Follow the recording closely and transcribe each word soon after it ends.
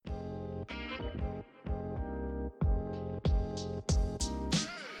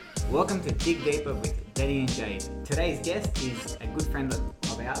Welcome to Dig Deeper with Betty and Jade. Today's guest is a good friend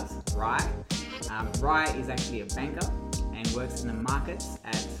of ours, Rai. Rai is actually a banker and works in the markets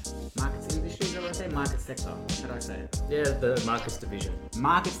at markets industry, is that what I say? Market sector. How do I say it? Yeah, the markets division.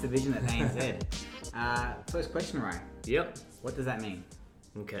 Markets division at ANZ. First question, Rai. Yep. What does that mean?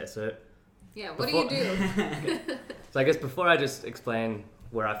 Okay, so... Yeah, what do you do? So I guess before I just explain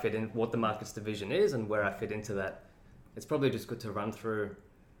where I fit in, what the markets division is and where I fit into that, it's probably just good to run through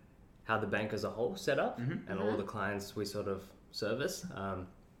how the bank as a whole set up and all the clients we sort of service. So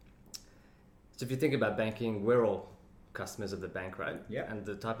if you think about banking, we're all customers of the bank, right? Yeah. And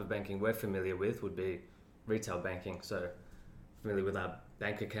the type of banking we're familiar with would be retail banking. So familiar with our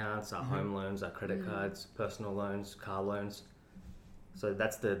bank accounts, our home loans, our credit cards, personal loans, car loans. So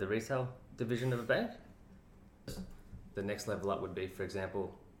that's the retail division of a bank. The next level up would be, for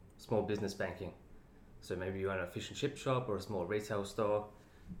example, small business banking. So maybe you own a fish and chip shop or a small retail store.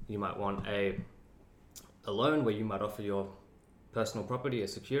 You might want a loan where you might offer your personal property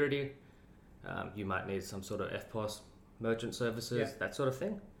as security. You might need some sort of FPOS, merchant services, that sort of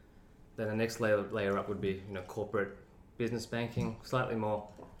thing. Then the next layer up would be, corporate business banking, slightly more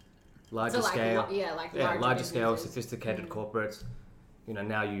larger scale. Larger scale, sophisticated corporates.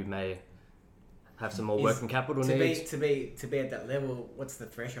 Now you may have some more working capital needs. To be at that level, what's the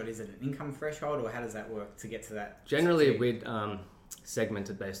threshold? Is it an income threshold, or how does that work to get to that? Generally, we'd segment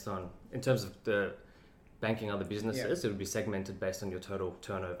it based on, in terms of the banking other businesses, it would be segmented based on your total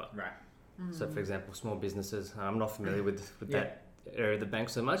turnover. Right. So, for example, small businesses, I'm not familiar with that area of the bank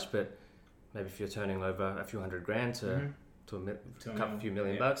so much, but maybe if you're turning over a few $100,000 to a few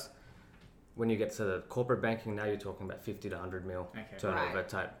million bucks, when you get to the corporate banking, now you're talking about 50 to 100 mil turnover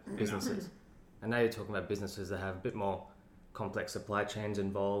type businesses. And now you're talking about businesses that have a bit more complex supply chains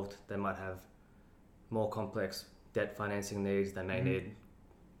involved. They might have more complex debt financing needs. They may need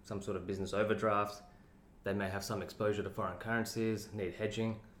some sort of business overdraft. They may have some exposure to foreign currencies, need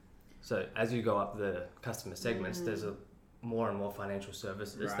hedging. So as you go up the customer segments, there's more and more financial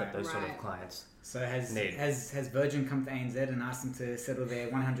services that those sort of clients need. Has Virgin come to ANZ and asked them to settle their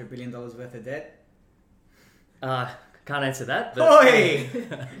 $100 billion worth of debt? Can't answer that. But,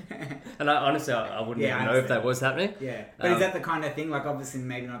 and honestly, I wouldn't even know if that was happening. Yeah, but is that the kind of thing? Like, obviously,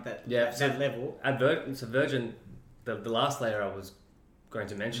 maybe not that that level. At Virgin, the last layer I was going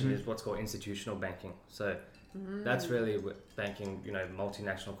to mention is what's called institutional banking. So that's really banking,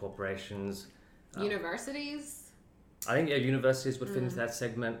 multinational corporations. Universities? I think universities would fit into that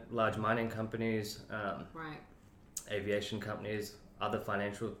segment. Large mining companies, aviation companies, other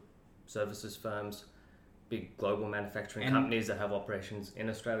financial services firms, big global manufacturing companies that have operations in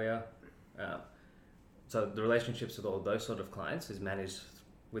Australia. So the relationships with all those sort of clients is managed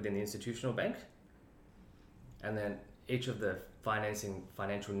within the institutional bank. And then each of the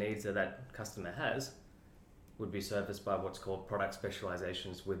financial needs that customer has would be serviced by what's called product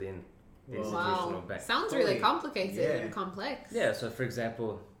specializations within the institutional bank. Sounds really complicated and complex. Yeah, so for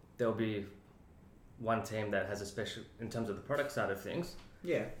example, there'll be one team that has a special, in terms of the product side of things,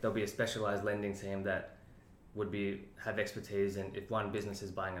 there'll be a specialized lending team that would have expertise in, if one business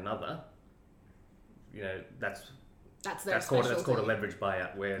is buying another, that's called a leverage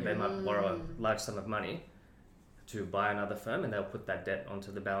buyout, where they might borrow a large sum of money to buy another firm, and they'll put that debt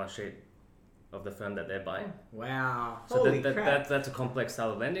onto the balance sheet of the firm that they're buying. Wow. So Holy crap. that's a complex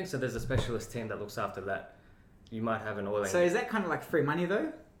style of lending. So there's a specialist team that looks after that. You might have an oil. So is that kind of like free money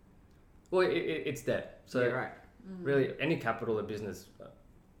though? Well, it's debt. So really, any capital a business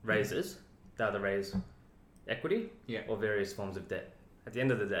raises, they either raise equity or various forms of debt. At the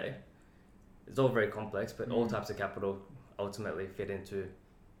end of the day, it's all very complex, but all types of capital ultimately fit into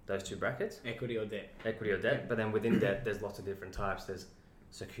those two brackets. Equity or debt. Yeah. But then within debt, there's lots of different types. There's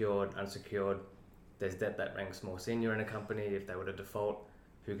secured, unsecured. There's debt that ranks more senior in a company. If they were to default,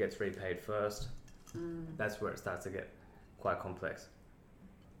 who gets repaid first? That's where it starts to get quite complex.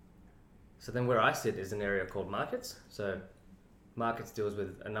 So then where I sit is an area called markets. So markets deals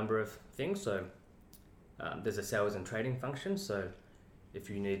with a number of things. So there's a sales and trading function. So if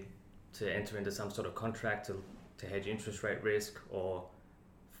you need to enter into some sort of contract to hedge interest rate risk or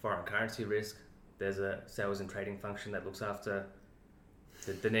foreign currency risk, there's a sales and trading function that looks after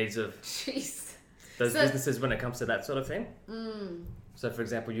the needs of those businesses when it comes to that sort of thing. So for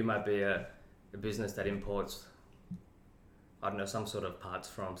example, you might be a business that imports, some sort of parts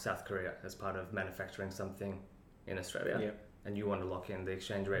from South Korea as part of manufacturing something in Australia. And you want to lock in the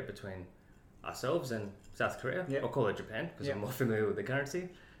exchange rate between ourselves and South Korea, or call it Japan, because I'm more familiar with the currency.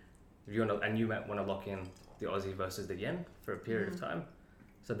 You might want to lock in the Aussie versus the yen for a period of time.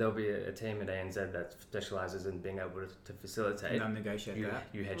 So there'll be a team at ANZ that specialises in being able to facilitate They'll negotiate that.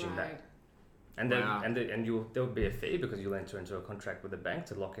 you hedging Right. that. And then Wow. there'll be a fee because you'll enter into a contract with the bank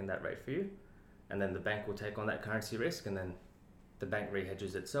to lock in that rate for you, and then the bank will take on that currency risk, and then the bank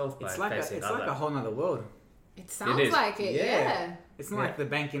re-hedges itself by It's like facing it's other. like a whole nother world. It sounds is. like it, yeah. It's not Yeah. like the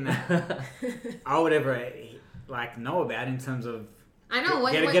bank in that I would ever like know about in terms of I know.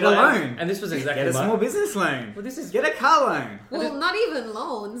 When, get a loan, And this was exactly get a my. small business loan, Well, this is get a car loan. Well, not even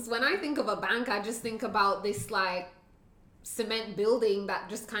loans. When I think of a bank, I just think about this like cement building that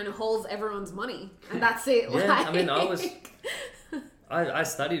just kind of holds everyone's money, and that's it. Yeah, like... I mean, I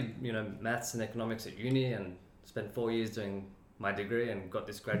studied maths and economics at uni and spent 4 years doing my degree and got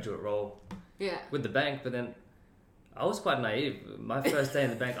this graduate role yeah. with the bank, but then I was quite naive. My first day in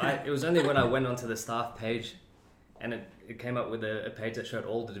the bank, it was only when I went onto the staff page and it came up with a page that showed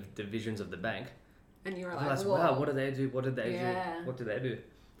all the divisions of the bank. And you were I like, realized, whoa. wow, what do they do? What did they Yeah. do? What do they do?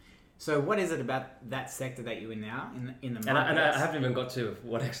 So what is it about that sector that you're in now in the market? And I haven't even got to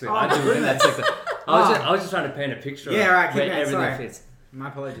what actually Oh, I my do in that goodness. sector. I was just trying to paint a picture Yeah, of right, keep where going, everything sorry. fits. My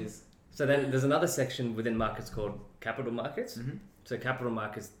apologies. So then there's another section within markets called capital markets. Mm-hmm. So capital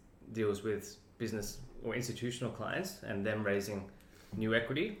markets deals with business or institutional clients and them raising new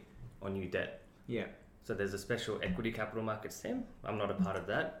equity or new debt. Yeah. So there's a special equity capital markets team. I'm not a part of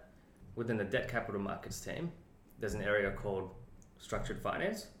that. Within the debt capital markets team, there's an area called structured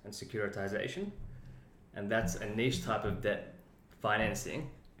finance and securitization. And that's a niche type of debt financing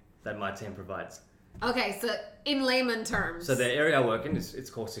that my team provides. Okay, so in layman terms. So the area I work in it's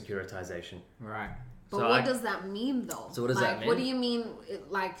called securitization. Right. But So what does that mean, though? So what does that mean? What do you mean?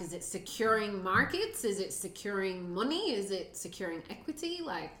 Like, is it securing markets? Is it securing money? Is it securing equity?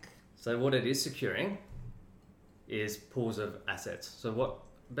 Like, So what it is securing is pools of assets. So what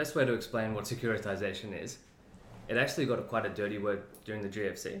best way to explain what securitization is, it actually got quite a dirty word during the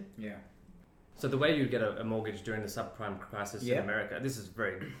GFC. Yeah. So the way you get a mortgage during the subprime crisis Yeah. in America, this is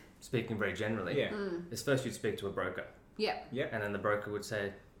speaking very generally, Yeah. is first you'd speak to a broker. yeah, Yeah. And then the broker would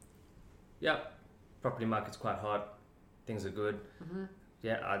say, yep, property market's quite hot, things are good. Mm-hmm.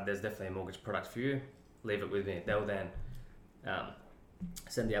 Yeah, there's definitely a mortgage product for you. Leave it with me. They'll then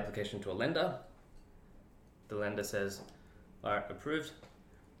send the application to a lender. The lender says, all right, approved.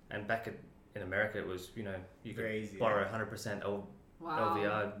 And back in America, it was, you could Very easy, borrow 100% wow.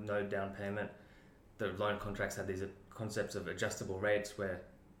 LVR, no down payment. The loan contracts had these concepts of adjustable rates where,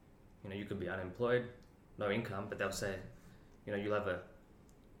 you could be unemployed, no income, but they'll say, you'll have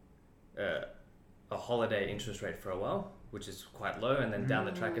a holiday interest rate for a while, which is quite low, and then down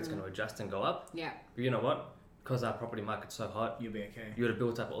the track it's going to adjust and go up. Yeah, But you know what? Because our property market's so hot, You'll be okay. you would have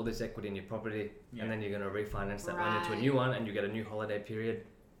built up all this equity in your property, Yeah. and then you're going to refinance that loan into a Right. new one, and you get a new holiday period,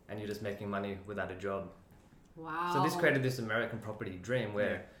 and you're just making money without a job. wow. So this created this American property dream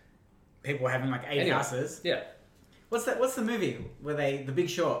where, People having like 8 Anyway. houses. yeah, What's the movie where The Big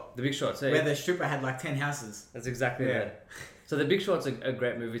Short, The Big Short. So where the stripper had like 10 houses? that's exactly Yeah. that. So The Big Short's a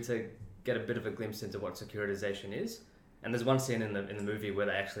great movie to get a bit of a glimpse into what securitization is. And there's one scene in the movie where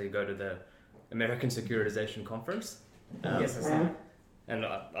they actually go to the American Securitization Conference. Yes, I see. And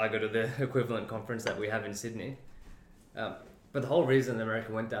I go to the equivalent conference that we have in Sydney. But the whole reason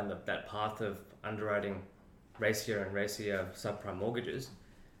America went down that path of underwriting racier and racier subprime mortgages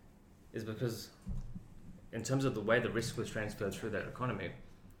is because in terms of the way the risk was transferred through that economy,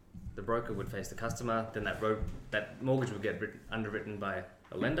 the broker would face the customer, then that mortgage would get underwritten by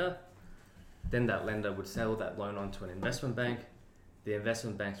a lender, then that lender would sell that loan on to an investment bank. The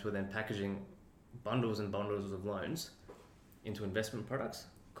investment banks were then packaging bundles and bundles of loans into investment products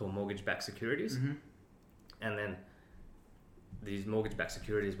called mortgage-backed securities. Mm-hmm. And then these mortgage-backed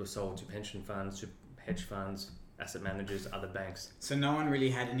securities were sold to pension funds, to hedge funds, asset managers, other banks. So no one really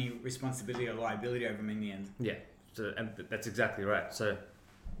had any responsibility or liability over them in the end. Yeah, so and that's exactly right. So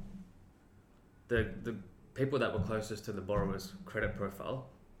the people that were closest to the borrower's credit profile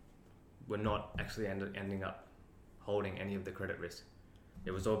were not actually ending up holding any of the credit risk.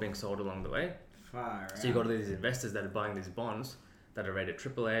 It was all being sold along the way. Far So you got all these investors that are buying these bonds that are rated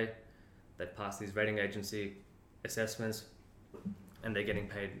AAA, that pass these rating agency assessments, and they're getting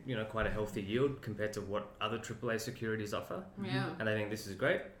paid, quite a healthy yield compared to what other AAA securities offer. yeah. And they think this is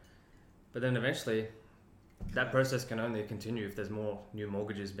great. But then eventually, that process can only continue if there's more new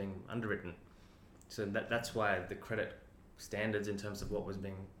mortgages being underwritten. So that's why the credit standards in terms of what was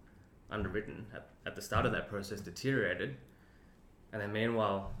being underwritten at the start of that process deteriorated. And then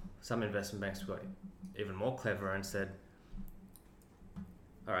meanwhile, some investment banks got even more clever and said,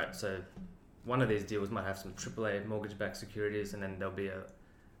 all right, so one of these deals might have some AAA mortgage-backed securities, and then there'll be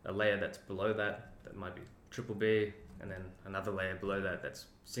a layer that's below that might be BBB, and then another layer below that that's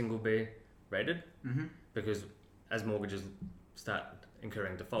single B rated, because as mortgages start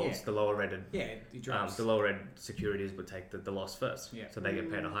incurring defaults, the lower rated it drops. the lower rated securities would take the loss first. Yeah. So they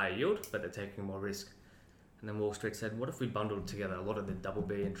get paid a higher yield, but they're taking more risk. And then Wall Street said, what if we bundled together a lot of the double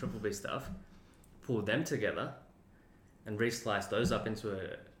B and triple B stuff, pull them together, and re-slice those up into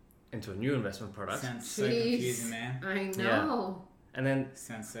a new investment product? Sounds so confusing, man. I know. And then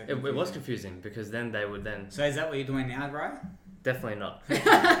Sounds so it confusing. was confusing, because then they would then... So is that what you're doing now, right? Definitely not.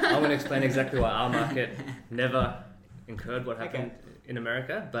 I'm going to explain exactly why our market never incurred what happened in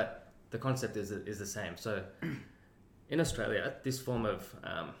America, but the concept is the same. So in Australia, this form of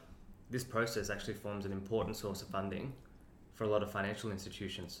this process actually forms an important source of funding for a lot of financial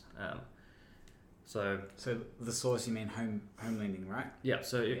institutions. So the source, you mean home lending, right? yeah.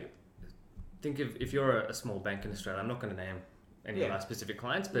 So think if you're a small bank in Australia, I'm not going to name any of our specific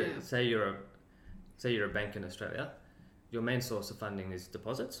clients, but say you're a bank in Australia, your main source of funding is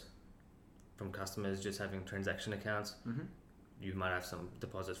deposits from customers just having transaction accounts. You might have some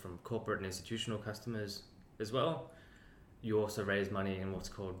deposits from corporate and institutional customers as well. You also raise money in what's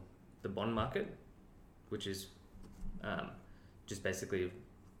called the bond market, which is just basically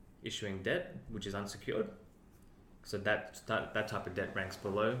issuing debt, which is unsecured. So that type of debt ranks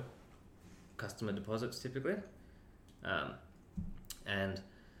below customer deposits typically. And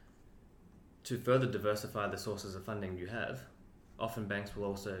to further diversify the sources of funding you have, often banks will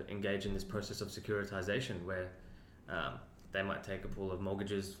also engage in this process of securitization, where they might take a pool of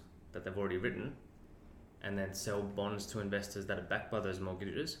mortgages that they've already written and then sell bonds to investors that are backed by those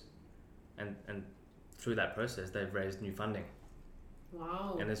mortgages, and through that process they've raised new funding.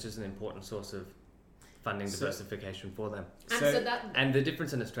 Wow. And it's just an important source of funding diversification for them. And the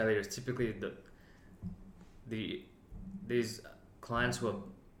difference in Australia is typically that these clients who are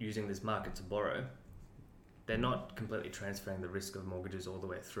using this market to borrow, they're not completely transferring the risk of mortgages all the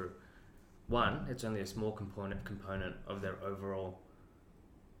way through. One, it's only a small component of their overall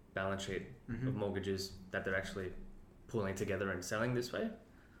balance sheet of mortgages that they're actually pulling together and selling this way.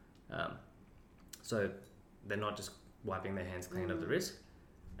 So they're not just wiping their hands clean of the risk.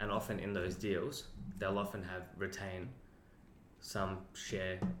 And often in those deals, they'll often retain some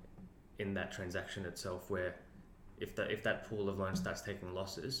share in that transaction itself, where if that pool of loans starts taking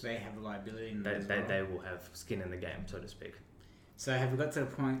losses, they have a liability in they will have skin in the game, so to speak. So have we got to the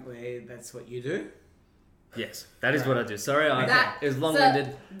point where that's what you do? Yes, that is what I do. Sorry, it was long-winded.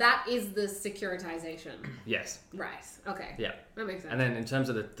 So that is the securitization. Yes. Right. Okay. Yeah. That makes sense. And then in terms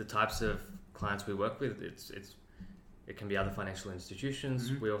of the types of clients we work with, it can be other financial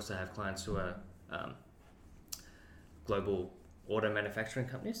institutions. We also have clients who are global auto manufacturing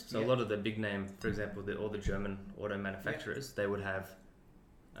companies. So a lot of the big name, for example, all the German auto manufacturers, they would have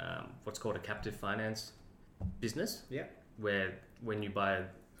what's called a captive finance business. Yeah. Where when you buy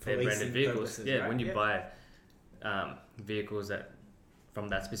their branded vehicles, when you buy vehicles from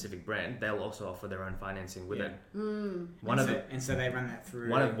that specific brand, they'll also offer their own financing with it. So they run that through.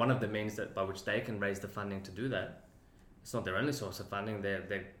 One of the means by which they can raise the funding to do that. It's not their only source of funding.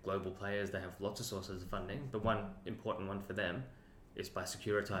 They're global players. They have lots of sources of funding. But one important one for them is by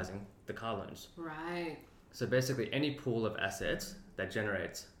securitizing the car loans. Right. So basically, any pool of assets that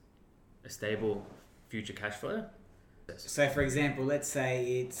generates a stable future cash flow. So, for example, let's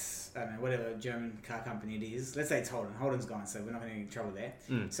say it's, I don't know, whatever German car company it is. Let's say it's Holden. Holden's gone, so we're not going to get in trouble there.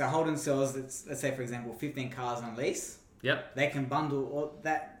 So Holden sells, let's say, for example, 15 cars on lease. Yep. They can bundle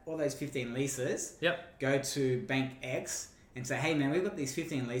all those 15 leases. Yep. Go to Bank X and say, hey, man, we've got these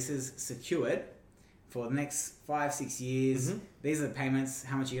 15 leases secured for the next 5-6 years. These are the payments.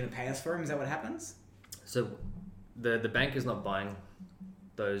 How much are you going to pay us for them? Is that what happens? So the bank is not buying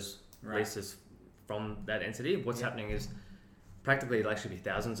those leases from that entity. What's happening is practically it'll actually be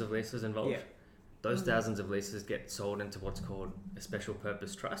thousands of leases involved. Those thousands of leases get sold into what's called a special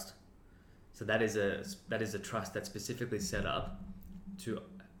purpose trust. So that is a trust that's specifically set up to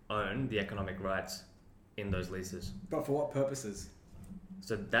own the economic rights in those leases. But for what purposes?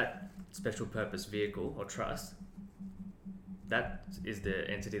 So that special purpose vehicle or trust, that is the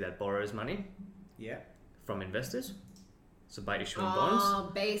entity that borrows money from investors. So by issuing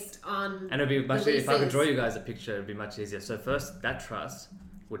bonds, based on, and it'd be much if I could draw you guys a picture, it'd be much easier. So first, that trust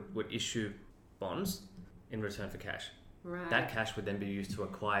would issue bonds in return for cash. Right. That cash would then be used to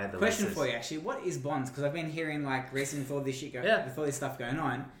acquire the Question leases. for you, actually, what is bonds? Because I've been hearing recently with all this shit with all this stuff going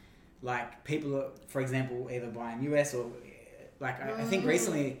on, people are, for example, either buying US or I think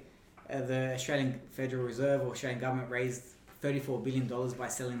recently the Australian Federal Reserve or Australian government raised $34 billion by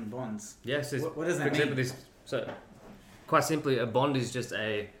selling bonds. Yes. What does that mean? So quite simply, a bond is just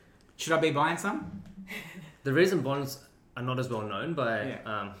a... Should I be buying some? The reason bonds are not as well known by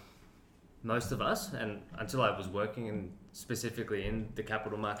most of us, and until I was working specifically in the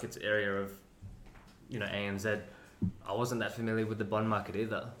capital markets area of, ANZ, I wasn't that familiar with the bond market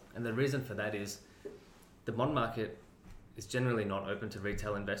either. And the reason for that is the bond market is generally not open to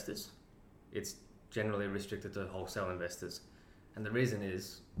retail investors. It's generally restricted to wholesale investors. And the reason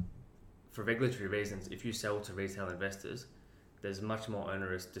is, for regulatory reasons, if you sell to retail investors, there's much more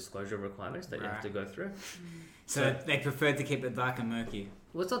onerous disclosure requirements that you have to go through. So they prefer to keep it dark and murky.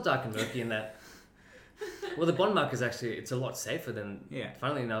 Well, it's not dark and murky in that. Well, the bond market is actually, it's a lot safer than,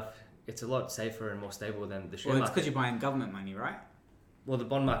 funnily enough, it's a lot safer and more stable than the share market. Well, it's because you're buying government money, right? Well, the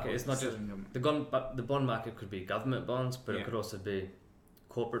bond market is not just, the bond market could be government bonds, but it could also be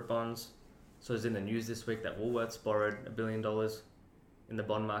corporate bonds. So it's in the news this week that Woolworths borrowed $1 billion in the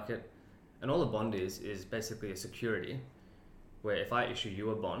bond market. And all a bond is basically a security where if I issue you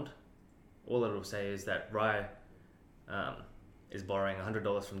a bond, all it will say is that Rai is borrowing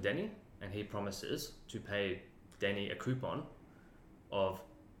 $100 from Denny, and he promises to pay Denny a coupon of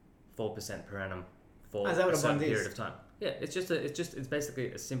 4% per annum for a certain period of time. Yeah, it's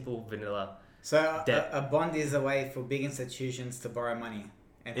basically a simple vanilla. So a bond is a way for big institutions to borrow money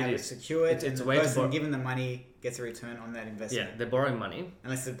and have it secured, and the person given the money gets a return on that investment. Yeah, they're borrowing money.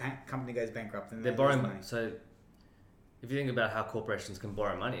 Unless the company goes bankrupt, then they're borrowing money. So if you think about how corporations can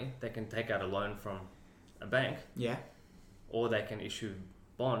borrow money, they can take out a loan from a bank. Yeah. Or they can issue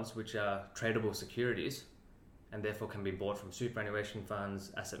bonds, which are tradable securities, and therefore can be bought from superannuation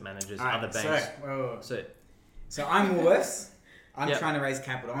funds, asset managers, other banks. So I'm Woolworths. I'm trying to raise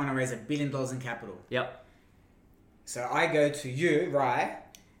capital. I want to raise $1 billion in capital. Yep. So I go to you, Rai,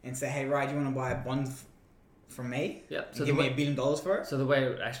 and say, hey, Rai, do you want to buy a bond from me? Yep. So give me $1 billion for it? So the way it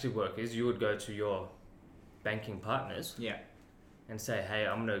would actually work is you would go to your banking partners and say, hey,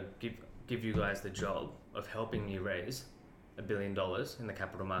 I'm going to give you guys the job of helping me raise $1 billion in the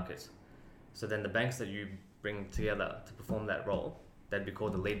capital markets. So then the banks that you bring together to perform that role, they'd be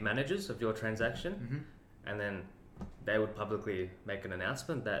called the lead managers of your transaction. Mm-hmm. And then they would publicly make an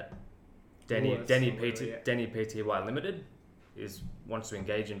announcement that Denny Pty Limited wants to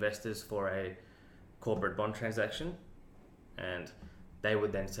engage investors for a corporate bond transaction, and they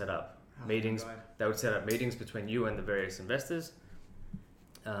would then set up meetings. They would set up meetings between you and the various investors.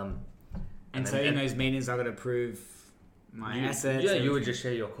 And so in those meetings, I got to prove my assets. Yeah, you would just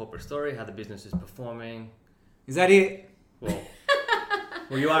share your corporate story, how the business is performing. Is that it?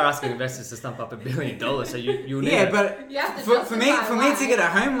 Well, you are asking investors to stump up $1 billion, so you need. Yeah, but for me to get a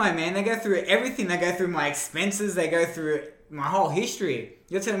home loan, man, they go through everything. They go through my expenses. They go through my whole history.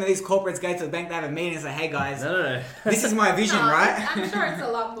 You're telling me these corporates go to the bank, they have a meeting and say, hey guys, no. This is my vision, right? I'm sure it's a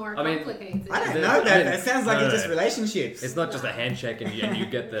lot more complicated. I don't know that. It sounds like it's just relationships. It's not just a handshake and you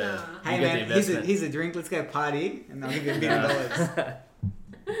get the hey man, here's a drink, let's go party, and I'll give you $1 billion.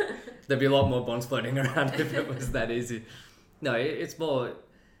 There'd be a lot more bonds floating around if it was that easy. No, it's more,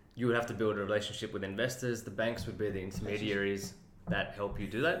 you would have to build a relationship with investors. The banks would be the intermediaries that help you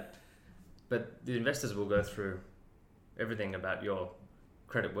do that. But the investors will go through everything about your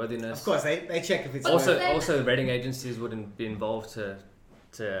credit worthiness. Of course, they check if it's... Also, rating agencies wouldn't be involved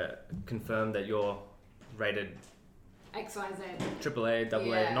to confirm that you're rated... XYZ. AAA, AA.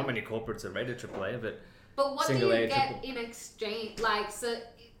 Yeah. Not many corporates are rated AAA, but... But what do you get in exchange? So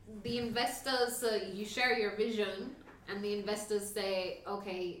the investors, you share your vision... And the investors say,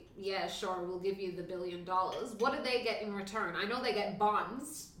 okay, yeah, sure, we'll give you the $1 billion. What do they get in return? I know they get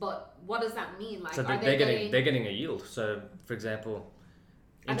bonds, but what does that mean? Like, so they're getting a yield. So, for example,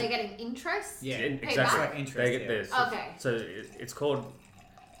 are they getting interest? Yeah, exactly. Like interest, they get this. Okay. So it's called.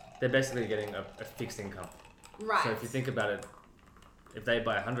 They're basically getting a fixed income. Right. So if you think about it, if they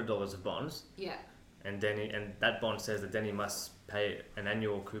buy $100 of bonds, and that bond says that Denny must pay an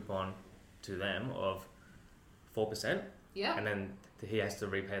annual coupon to them of 4%, and then he has to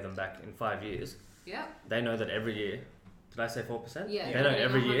repay them back in 5 years. Yeah, they know that every year. Did I say 4%? Yeah, they know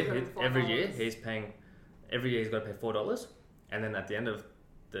every year he's paying. Every year he's got to pay $4, and then at the end of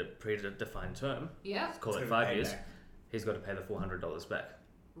the predefined term, call it 5 years, he's got to pay the $400 back.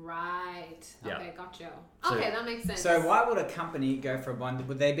 Right. Okay, gotcha. Okay, that makes sense. So why would a company go for a bond?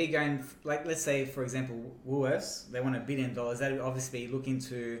 Would they be going, like, let's say, for example, Woolworths, they want $1 billion. They would obviously be looking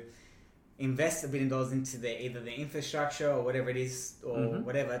to invest $1 billion into either the infrastructure or whatever it is, or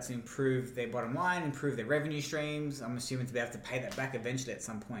whatever, to improve their bottom line, improve their revenue streams. I'm assuming to be able to pay that back eventually at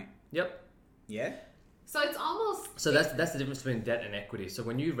some point. Yep. Yeah. So it's almost... So that's the difference between debt and equity. So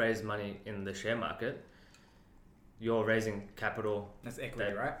when you raise money in the share market, you're raising capital. That's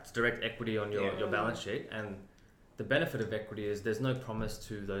equity, right? It's direct equity on your balance sheet, and the benefit of equity is there's no promise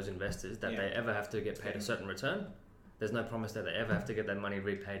to those investors that they ever have to get paid a certain return. There's no promise that they ever have to get that money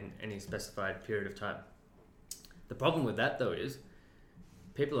repaid in any specified period of time. The problem with that though is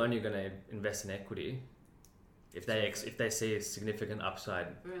people are only going to invest in equity if they see a significant upside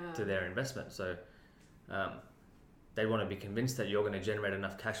to their investment. So they want to be convinced that you're going to generate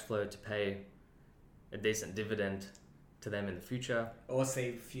enough cash flow to pay a decent dividend to them in the future, or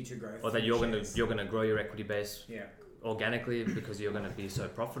see future growth, or that you're going to grow your equity base yeah. organically because you're going to be so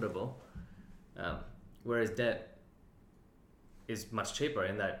profitable. Whereas debt is much cheaper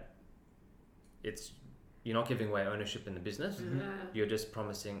in that you're not giving away ownership in the business. Mm-hmm. You're just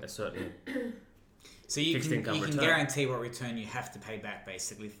promising a certain so you fixed can, income you return. can guarantee what return you have to pay back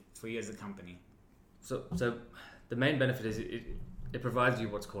basically for you as a company. So the main benefit is it provides you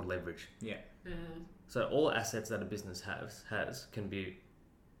what's called leverage. Yeah. So all assets that a business has can be,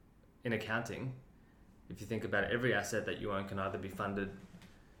 in accounting, if you think about it, every asset that you own can either be funded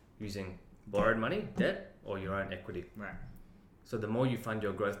using borrowed money, debt, or your own equity. Right. So the more you fund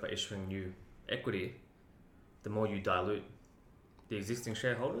your growth by issuing new equity, the more you dilute the existing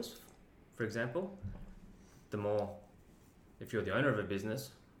shareholders, for example. The more, if you're the owner of a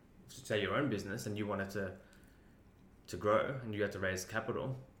business, say your own business, and you wanted to grow and you had to raise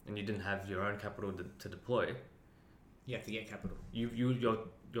capital and you didn't have your own capital to deploy, You have to get capital.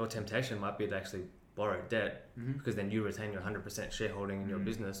 Your temptation might be to actually borrow debt, because then you retain your 100% shareholding in your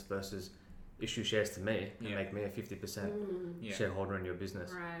business versus issue shares to me and make me a 50% shareholder in your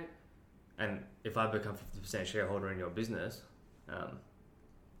business. Right. And if I become 50% shareholder in your business,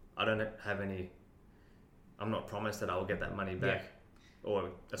 I don't have I'm not promised that I will get that money back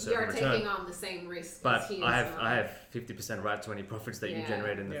or a certain You're return. taking on the same risk But as he is. I have 50% right to any profits that you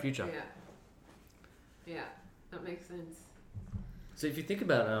generate in the future. Yeah, that makes sense. So if you think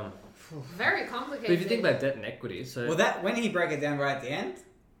about Very complicated. but if you think about debt and equity, so Well, that when he broke it down right at the end,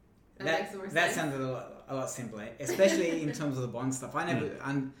 makes more that sense. sounded a lot simpler, especially in terms of the bond stuff. I never,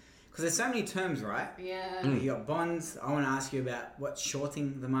 because there's so many terms, right? Yeah. You got bonds. I want to ask you about what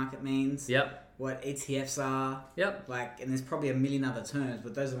shorting the market means. Yep. What ETFs are. Yep. Like, and there's probably a million other terms,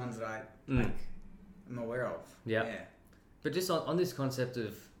 but those are the ones that I'm aware of. Yep. Yeah. But just on this concept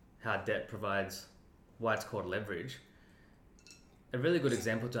of how debt provides why it's called leverage, a really good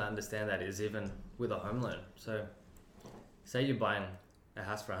example to understand that is even with a home loan. So say you're buying a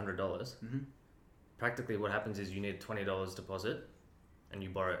house for $100. Practically what happens is you need $20 deposit and you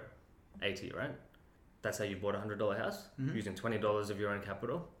borrow 80, right? That's how you bought a $100 house, using $20 of your own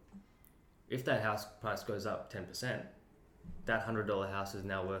capital. If that house price goes up 10%, that $100 house is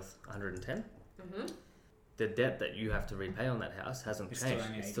now worth 110. The debt that you have to repay on that house hasn't changed.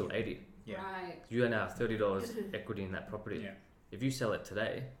 It's still 80. Yeah. Right. You now have $30 equity in that property. Yeah. If you sell it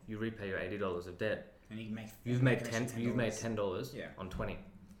today, you repay your $80 of debt. And you can make. You've made $10 on 20.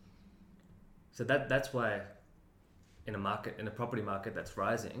 So that's why in a property market that's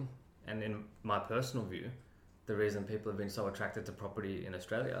rising, and in my personal view, the reason people have been so attracted to property in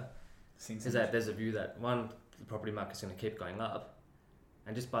Australia is that there's a view that one, the property market's going to keep going up,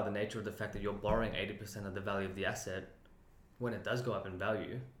 and just by the nature of the fact that you're borrowing 80% of the value of the asset, when it does go up in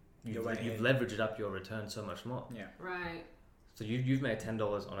value, you've leveraged up your return so much more. Yeah. Right. So you've made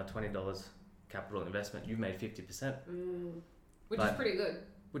 $10 on a $20 capital investment. You've made 50%, Which is pretty good.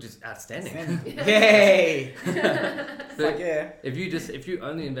 which is outstanding. Yay! But yeah. if you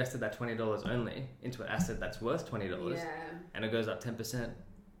only invested that $20 only into an asset that's worth $20 and it goes up 10%,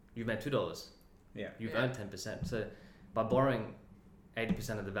 you've made $2. Yeah. You've earned 10%. So by borrowing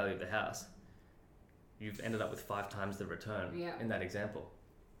 80% of the value of the house, you've ended up with 5 times the return in that example.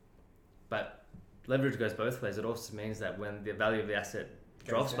 But leverage goes both ways. It also means that when the value of the asset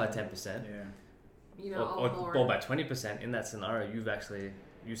drops by 10%, or by 20%, in that scenario,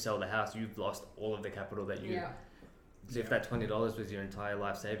 you sell the house, you've lost all of the capital that you. So if that $20 was your entire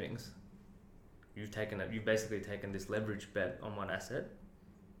life savings, you've basically taken this leverage bet on one asset,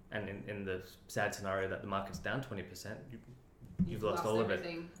 and in the sad scenario that the market's down 20%, you've lost all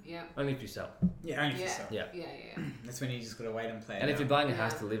everything. of it. Yeah. Only if you sell. Yeah, only if you sell. Yeah. That's when you just got to wait and play. And if you're buying a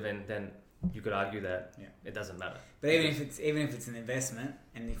house to live in, then you could argue that it doesn't matter. But even if it's an investment,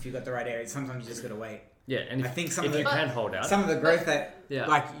 and if you've got the right area, sometimes you just got to wait. Yeah, and I think if you can hold out, some of the growth that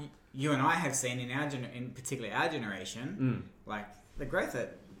like you and I have seen in particularly our generation, like the growth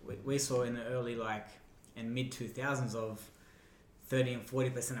that we saw in the early in mid 2000s of 30 and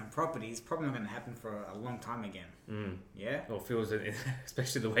 40% on properties, probably not going to happen for a long time again. Yeah. Or feels it,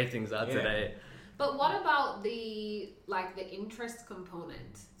 especially the way things are today. But what about the interest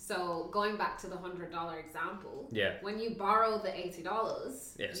component? So going back to the $100 example, Yeah. when you borrow the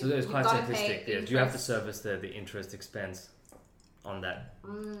 $80, Yeah, so it's quite gotta simplistic. pay Yeah, you have to interest. service the interest expense on that.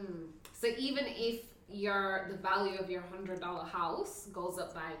 So even if the value of your $100 house goes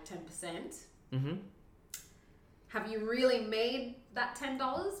up by 10%, Mm-hmm. have you really made that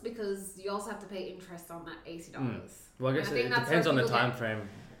 $10? Because you also have to pay interest on that $80. Well, I guess And I think it that's depends where on the people time get- frame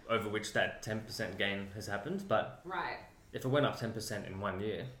over which that 10% gain has happened. But Right. if it went up 10% in 1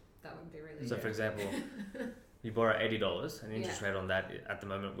 year, That would be really so good. for example, you borrow $80, and the interest rate on that at the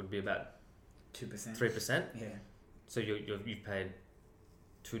moment would be about 2%. 3%. Yeah. So you've paid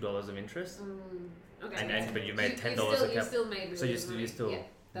 $2 of interest, Okay. but you made $10 you a cap. still made really So you're good still, money. you're still Yeah,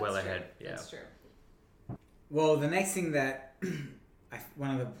 that's well true. ahead. Yeah. That's true. Well, the next thing that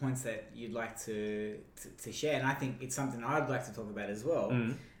one of the points that you'd like to share, and I think it's something I'd like to talk about as well,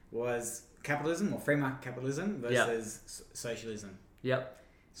 was capitalism or free market capitalism versus socialism. Yep.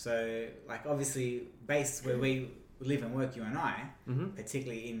 So, like, obviously, based where we live and work, you and I,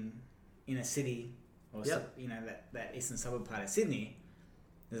 particularly in a city or that eastern suburb part of Sydney,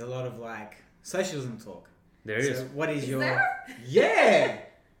 there's a lot of like socialism talk. There is. So, what is your there?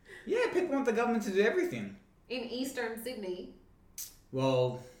 Yeah, people want the government to do everything. In eastern Sydney.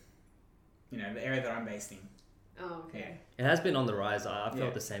 Well, the area that I'm based in. Oh, okay. It has been on the rise. I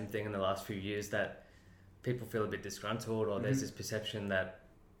felt the same thing in the last few years, that people feel a bit disgruntled, or there's this perception that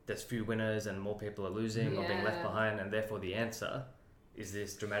there's few winners and more people are losing or being left behind, and therefore the answer is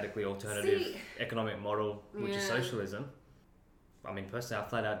this dramatically alternative economic model, which is socialism. I mean, personally, I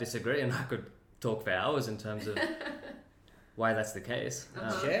flat out disagree, and I could talk for hours in terms of why that's the case.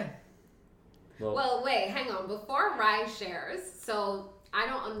 Yeah. Well, wait, hang on. Before Rai shares, so I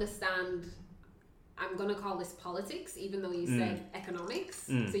don't understand. I'm going to call this politics, even though you said economics.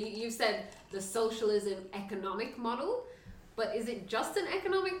 So you said the socialism economic model, but is it just an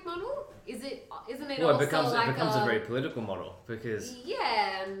economic model? Isn't it Well, also it becomes like a very political model, because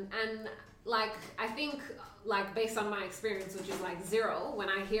and like I think, like, based on my experience, which is like zero, when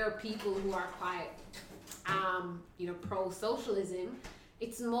I hear people who are quite pro-socialism,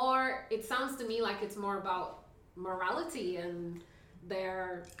 it sounds to me like it's more about morality and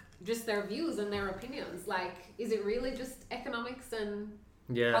their views and their opinions. Like, is it really just economics and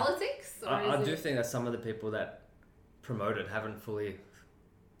politics? Or I do think that some of the people that promote it haven't fully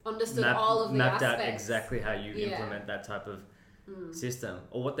understood all of the mapped aspects. out exactly how you implement that type of system,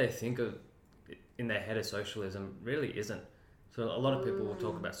 or what they think of in their head of socialism really isn't. So a lot of people will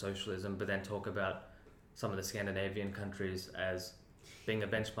talk about socialism, but then talk about some of the Scandinavian countries as being a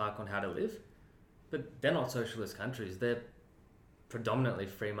benchmark on how to live, but they're not socialist countries. They're predominantly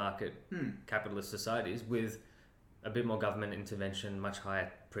free market capitalist societies with a bit more government intervention, much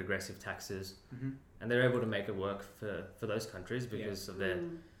higher progressive taxes, and they're able to make it work for those countries because of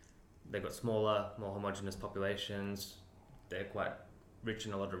they've got smaller, more homogenous populations. They're quite rich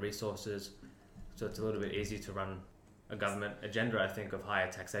in a lot of resources, so it's a little bit easier to run a government agenda, I think, of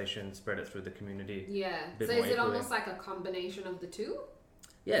higher taxation, spread it through the community. Yeah. bit So more is it equally. almost like a combination of the two?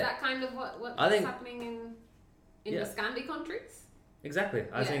 Yeah. Is that kind of what's I think- happening in the Scandi countries? Exactly.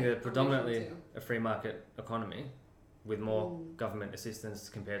 I think they're combination predominantly too. a free market economy with more government assistance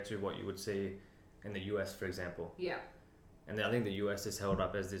compared to what you would see in the US, for example. Yeah. And I think the US is held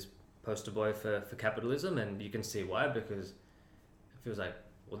up as this poster boy for capitalism, and you can see why, because it feels like,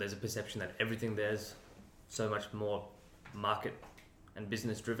 well, there's a perception that everything there's so much more market and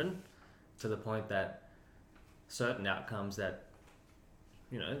business driven, to the point that certain outcomes that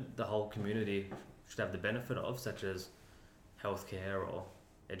the whole community should have the benefit of, such as healthcare or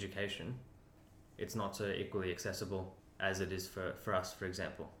education, it's not so equally accessible as it is for us, for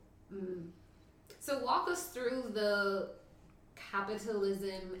example. So walk us through the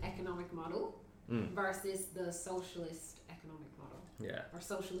capitalism economic model versus the socialist economic model. Yeah. Or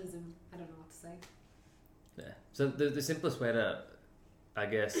socialism, I don't know what to say. Yeah. So the simplest way to, I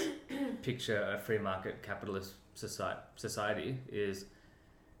guess, picture a free market capitalist society is,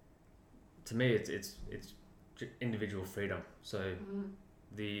 to me, it's individual freedom. So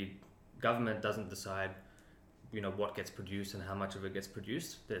the government doesn't decide, what gets produced and how much of it gets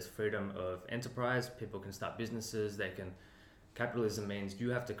produced. There's freedom of enterprise. People can start businesses. Capitalism means you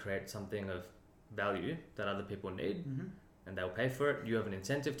have to create something of value that other people need, and they'll pay for it. You have an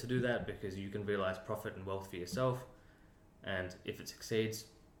incentive to do that because you can realize profit and wealth for yourself. And if it succeeds,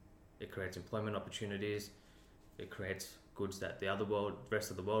 it creates employment opportunities. It creates goods that the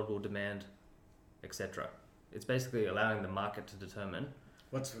rest of the world will demand, etc. It's basically allowing the market to determine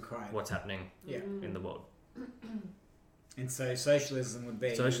What's required. what's happening in the world. And so socialism would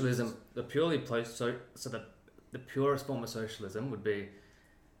be... Socialism, the purest form of socialism would be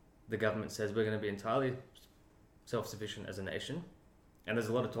the government says we're going to be entirely self-sufficient as a nation. And there's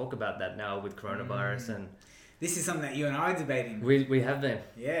a lot of talk about that now with coronavirus. And this is something that you and I are debating. We have been.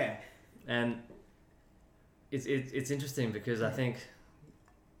 Yeah. And it's interesting because I think,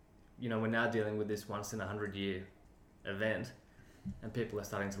 we're now dealing with this once in 100-year event, and people are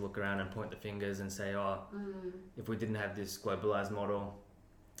starting to look around and point the fingers and say, if we didn't have this globalized model,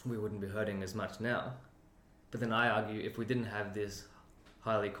 we wouldn't be hurting as much now. But then I argue, if we didn't have this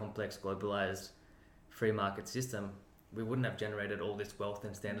highly complex globalized free market system, we wouldn't have generated all this wealth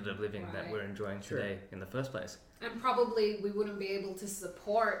and standard of living that we're enjoying today in the first place. And probably we wouldn't be able to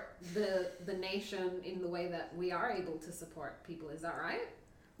support the nation in the way that we are able to support people. Is that right?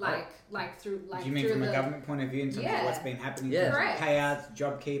 Do you mean from a government point of view in terms of what's been happening? Yeah. Correct. Payouts,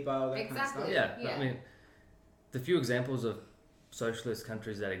 JobKeeper, all that kind of stuff? Yeah. I mean, the few examples of socialist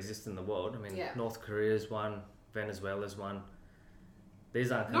countries that exist in the world, North Korea is one, Venezuela is one.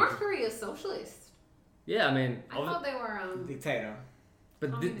 These aren't North Korea is socialist. Yeah, I thought they were dictator.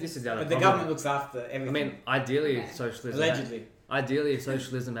 But this is the other But the government looks after everything. Ideally, socialism. Allegedly. Ideally,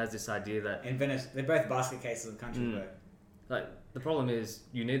 socialism has this idea that in Venice, they're both basket cases of countries. Like the problem is,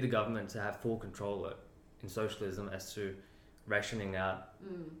 you need the government to have full control in socialism as to rationing out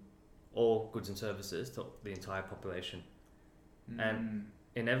all goods and services to the entire population. And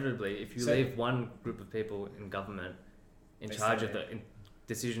inevitably, if you leave one group of people in government in charge of the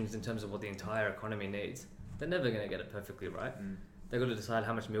decisions in terms of what the entire economy needs, they're never going to get it perfectly right. They've got to decide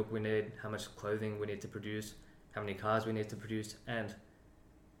how much milk we need, how much clothing we need to produce, how many cars we need to produce, and...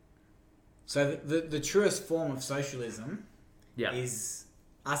 So the truest form of socialism is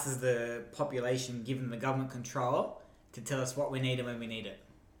us as the population giving the government control to tell us what we need and when we need it.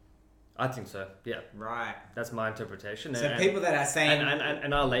 I think so, yeah. Right. That's my interpretation. So people that are saying...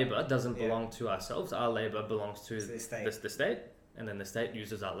 And our labour doesn't belong to ourselves. Our labour belongs to the state. And then the state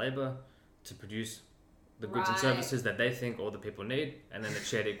uses our labour to produce the goods and services that they think all the people need, and then it's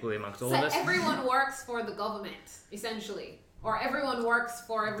shared equally amongst all of us. So everyone works for the government, essentially. Or everyone works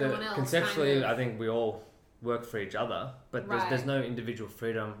for everyone else. Conceptually, I think we all work for each other, but there's no individual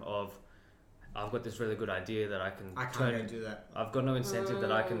freedom of, I've got this really good idea that I can't do that. I've got no incentive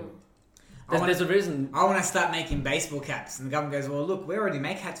that I can... There's a reason... I want to start making baseball caps. And the government goes, well, look, we already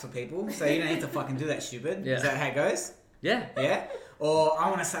make hats for people, so you don't need to fucking do that, stupid. Is that how it goes? Yeah. Yeah? Or I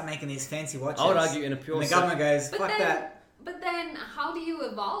want to start making these fancy watches. I would argue in a pure... And the government goes, fuck that. But then, how do you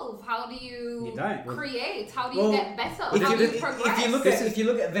evolve? How do you create? How do you get better? How do you progress? If you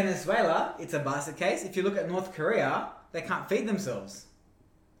look at Venezuela, it's a basket case. If you look at North Korea, they can't feed themselves.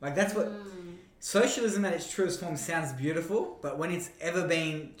 Like, that's what... Socialism at its truest form sounds beautiful, but when it's ever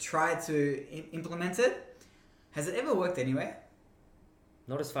been tried to implement it, has it ever worked anywhere?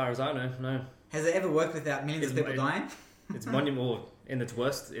 Not as far as I know, no. Has it ever worked without millions of people dying? It's monumental. In its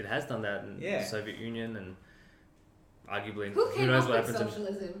worst, it has done that in the Soviet Union, and arguably, who knows up what with happens.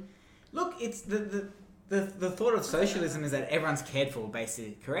 Socialism? Look, it's the thought of socialism is that everyone's cared for,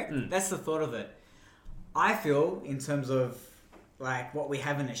 basically, correct? That's the thought of it. I feel, in terms of like what we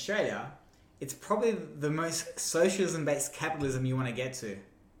have in Australia, it's probably the most socialism-based capitalism you want to get to.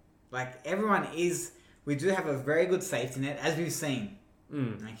 Like, we do have a very good safety net, as we've seen.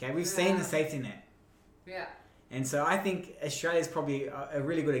 Okay, we've seen the safety net. Yeah. And so I think Australia is probably a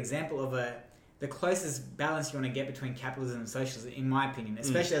really good example of the closest balance you want to get between capitalism and socialism, in my opinion,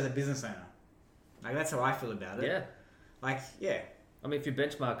 especially as a business owner. Like, that's how I feel about it. Yeah. Like, yeah. I mean, if you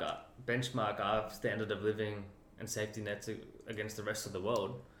benchmark our standard of living and safety nets against the rest of the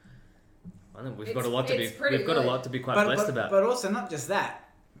world, I think we've got a lot to be quite blessed about. But also not just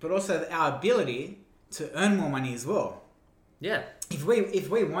that, but also our ability to earn more money as well. Yeah. If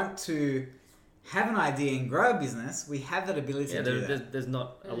we want to have an idea and grow a business, we have that ability to do that. There's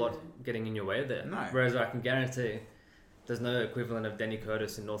not a lot getting in your way there. No. Whereas I can guarantee there's no equivalent of Denny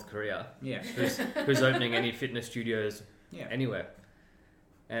Curtis in North Korea. Yeah. Who's opening any fitness studios anywhere.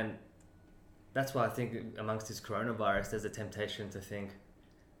 And that's why I think amongst this coronavirus, there's a temptation to think,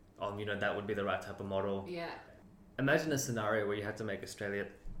 that would be the right type of model. Yeah. Imagine a scenario where you had to make Australia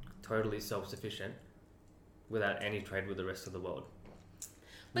totally self-sufficient without any trade with the rest of the world.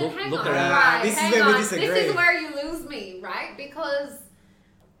 But hang on, right? This is where we disagree. This is where you lose me, right? Because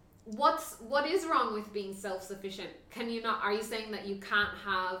what is wrong with being self-sufficient? Are you saying that you can't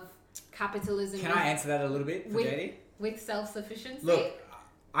have capitalism? Can I answer that a little bit for JD? With self-sufficiency? Look,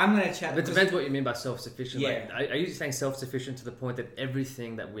 I'm going to chat... But it depends what you mean by self-sufficient. Yeah. Like, are you saying self-sufficient to the point that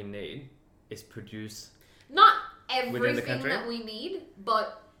everything that we need is produced... Not everything within the country? that we need,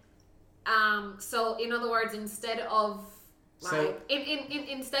 but... so, in other words, instead of Like,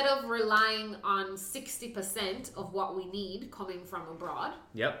 instead of relying on 60% of what we need coming from abroad,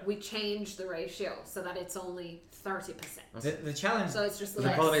 we change the ratio so that it's only 30%. The challenge... So it's just the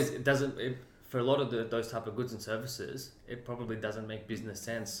less. problem is, for a lot of those type of goods and services, it probably doesn't make business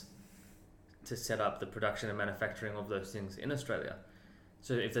sense to set up the production and manufacturing of those things in Australia.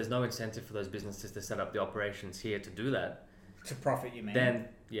 So if there's no incentive for those businesses to set up the operations here to do that... To profit, you mean? Then,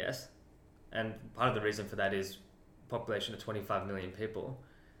 yes. And part of the reason for that is population of 25 million people,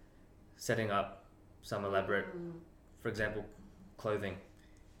 setting up some elaborate, for example, clothing.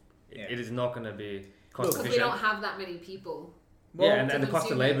 It is not going to be cost efficient. Because we don't have that many people. Well, and the cost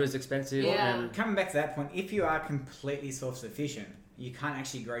of labour is expensive. Yeah. And coming back to that point, if you are completely self-sufficient, you can't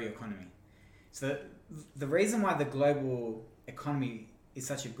actually grow your economy. So the reason why the global economy is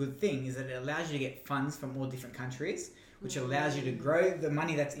such a good thing is that it allows you to get funds from all different countries, which allows you to grow the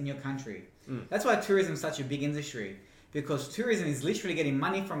money that's in your country. That's why tourism is such a big industry, because tourism is literally getting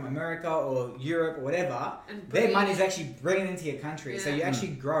money from America or Europe or whatever. Their money is actually bringing into your country. So you're actually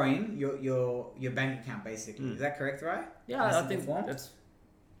growing your bank account, basically. Is that correct, right? Yeah, I think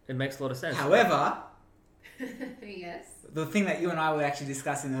it makes a lot of sense. However, yes, the thing that you and I were actually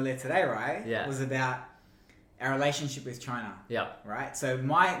discussing earlier today, right, was about our relationship with China. Yeah. Right? So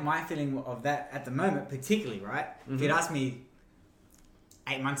my feeling of that at the moment, particularly, right, if you'd asked me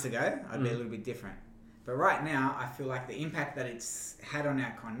 8 months ago, I'd be a little bit different. But right now, I feel like the impact that it's had on our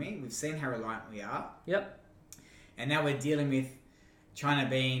economy, we've seen how reliant we are. Yep. And now we're dealing with China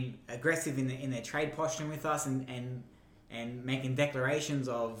being aggressive in their trade posturing with us and making declarations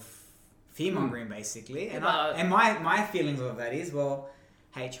of fear-mongering, basically. And my feelings of that is, well,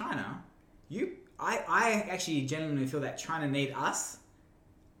 hey, China, I actually genuinely feel that China need us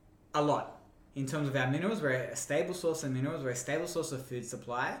a lot in terms of our minerals. We're a stable source of minerals. We're a stable source of food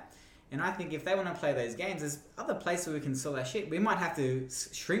supply. And I think if they want to play those games, there's other places where we can sell our shit. We might have to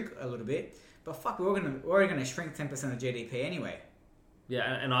shrink a little bit, but fuck, we're already going to shrink 10% of GDP anyway. Yeah,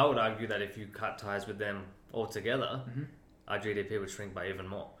 and I would argue that if you cut ties with them altogether, our GDP would shrink by even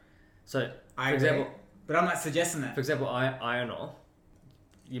more. So, for example... But I'm not suggesting that. For example, iron ore.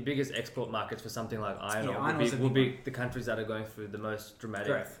 Your biggest export markets for something like iron ore would be the countries that are going through the most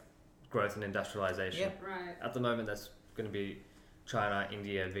dramatic growth and industrialization. Yep. Right. At the moment, that's going to be China,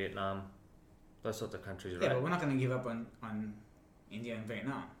 India, Vietnam, those sorts of countries, right? Yeah, but we're not going to give up on India and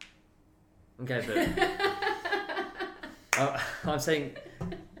Vietnam. Okay, but I'm saying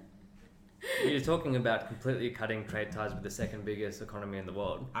you're talking about completely cutting trade ties with the second biggest economy in the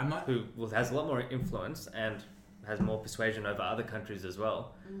world, who has a lot more influence and has more persuasion over other countries as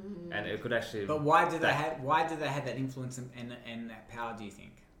well, and it could actually. But why do they have that influence and that power? Do you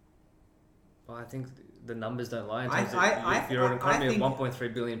think? Well, I think the numbers don't lie. If you're an economy of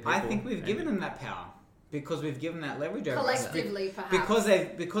 1.3 billion people, I think we've given them that power because we've given that leverage over collectively, perhaps.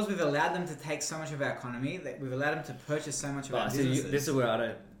 Because we've allowed them to take so much of our economy, that we've allowed them to purchase so much of our businesses. This is where I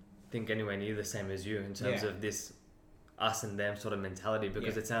don't think anywhere near the same as you in terms of this us and them sort of mentality,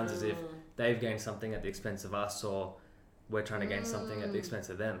 because it sounds as if they've gained something at the expense of us, or we're trying to gain something at the expense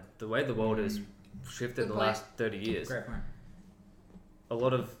of them. The way the world has shifted in the last 30 years, Great point. A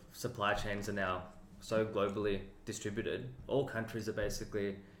lot of supply chains are now so globally distributed. All countries are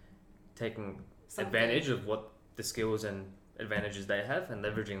basically taking advantage of what the skills and advantages they have and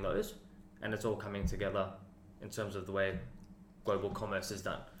leveraging those, and it's all coming together in terms of the way global commerce is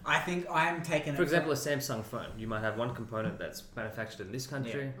done. I think I'm taking... For example, a Samsung phone. You might have one component that's manufactured in this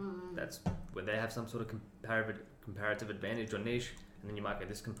country, that's where they have some sort of comparative advantage or niche, and then you might get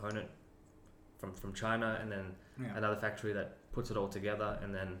this component from China, and then another factory that puts it all together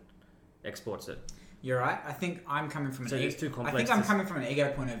and then exports it. You're right. I think I'm coming from too complex. I think I'm coming from an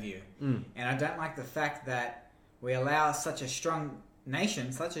ego point of view, and I don't like the fact that we allow such a strong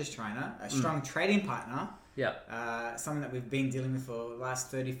nation, such as China, a strong trading partner, something that we've been dealing with for the last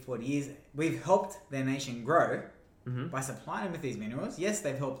 30, 40 years. We've helped their nation grow by supplying them with these minerals. Yes,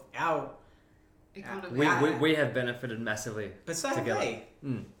 they've helped our economy. We have benefited massively, but so together. have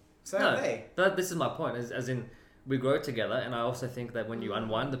they. So have they. But this is my point, as in we grow together, and I also think that when you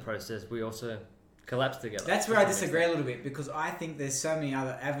unwind the process, we also collapse together. That's where I disagree a little bit, because I think there's so many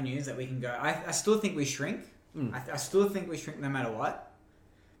other avenues that we can go. I still think we shrink. I still think we shrink no matter what.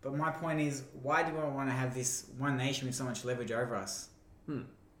 But my point is, why do we want to have this one nation with so much leverage over us?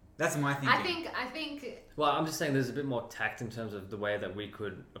 That's my thinking. I think. Well, I'm just saying there's a bit more tact in terms of the way that we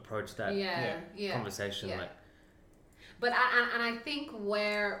could approach that conversation. Yeah. Like. But I think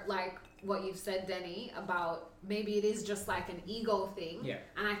where, like what you've said, Denny, about maybe it is just like an ego thing. Yeah.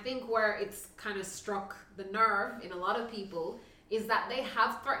 And I think where it's kind of struck the nerve in a lot of people is that they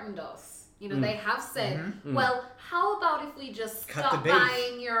have threatened us. You know, they have said, well, how about if we just Cut stop the beef.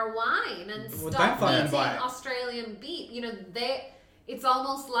 buying your wine and Well, stop don't fucking eating buy it. Australian beef? You know, it's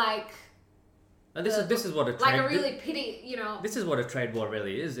almost like And this is what a trade, like a really pity, you know. This is what a trade war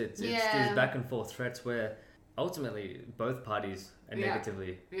really is. It's these back and forth threats where ultimately both parties are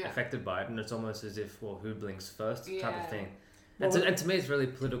negatively affected by it, and it's almost as if, well, who blinks first type of thing. And to me, it's really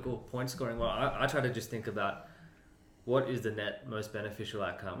political point scoring. Well, I try to just think about what is the net most beneficial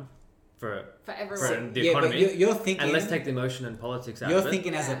outcome for everyone. the economy. But you're thinking, and let's take the emotion and politics out of it. You're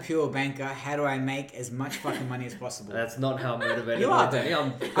thinking as a pure banker, how do I make as much fucking money as possible? That's not how I'm motivated. You are. I've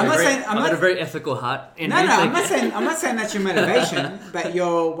got a very ethical heart. I'm not saying that's your motivation, but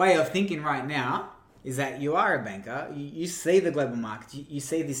your way of thinking right now is that you are a banker. You see the global market. You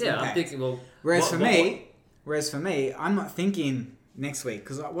see this impact. I'm thinking, well, Whereas for me, I'm not thinking next week,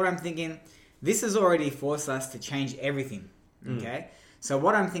 because what I'm thinking, this has already forced us to change everything. Okay. So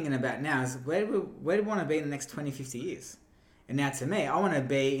what I'm thinking about now is where do we want to be in the next 20, 50 years? And now to me, I want to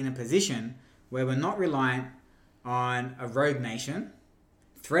be in a position where we're not reliant on a rogue nation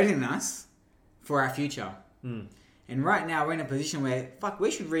threatening us for our future. And right now we're in a position where, we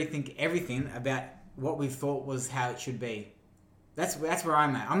should rethink everything about what we thought was how it should be. That's where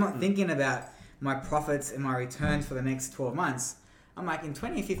I'm at. I'm not thinking about my profits and my returns for the next 12 months. I'm like, in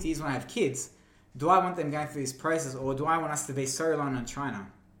 20, 50 years when I have kids, do I want them going through this process, or do I want us to be so reliant on China?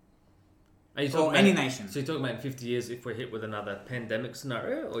 Or any nation? So you're talking about in 50 years if we're hit with another pandemic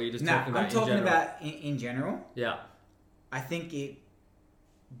scenario, or you're just No, talking about I'm talking in general? about in general. Yeah. I think it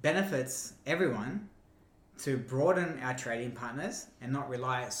benefits everyone to broaden our trading partners and not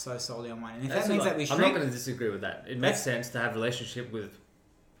rely so solely on one. And if that means that we shrink... I'm not going to disagree with that. It makes sense to have a relationship with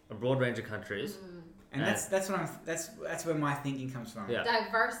a broad range of countries. And that's where my thinking comes from. Yeah.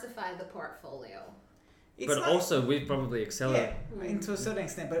 Diversify the portfolio. Also, we've probably accelerated... Yeah, to a certain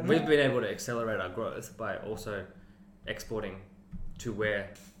extent. But we've been able to accelerate our growth by also exporting to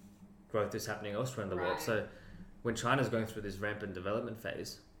where growth is happening elsewhere in the world. So when China's going through this rampant development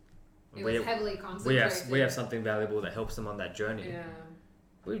phase... It was heavily concentrated. We have something valuable that helps them on that journey. Yeah.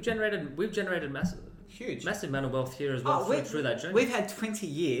 We've generated massive amount of wealth here as well through that journey. We've had 20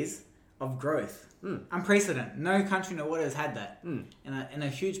 years of growth. Unprecedented. No country in the world has had that. And a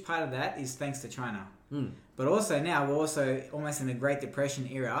huge part of that is thanks to China. But also now we're also almost in a Great Depression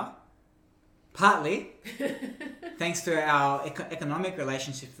era, partly thanks to our economic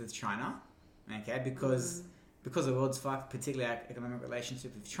relationships with China. Okay, because the world's fucked, particularly our economic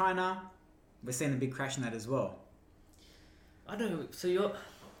relationship with China, we're seeing a big crash in that as well. I know. So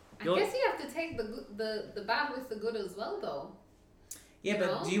I guess you have to take the bad with the good as well, though. Yeah,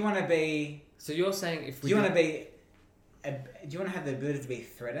 but do you want to be? So you're saying do you want to have the ability to be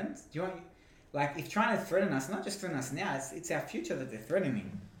threatened? Do you want, like, if China threaten us, not just threaten us now, it's our future that they're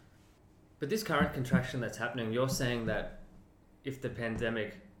threatening. But this current contraction that's happening, you're saying that if the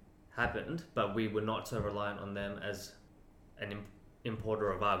pandemic happened, but we were not so reliant on them as an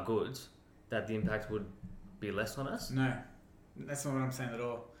importer of our goods, that the impact would be less on us? No, that's not what I'm saying at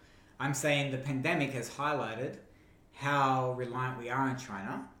all. I'm saying the pandemic has highlighted how reliant we are on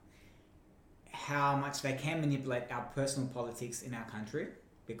China, how much they can manipulate our personal politics in our country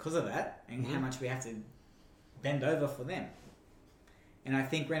because of that, and how much we have to bend over for them. And I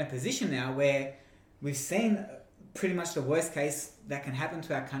think we're in a position now where we've seen pretty much the worst case that can happen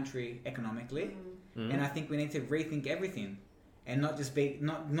to our country economically, and I think we need to rethink everything and not just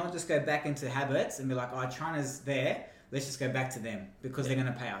go back into habits and be like, oh, China's there, let's just go back to them because they're going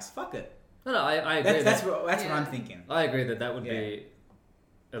to pay us. Fuck it. No, I agree. That's what I'm thinking. I agree that would be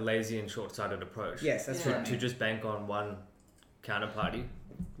a lazy and short-sighted approach. Yes, that's right. To just bank on one counterparty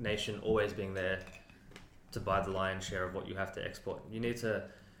nation always being there to buy the lion's share of what you have to export. You need to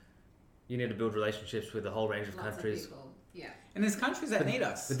build relationships with a whole range of countries. And there's countries that need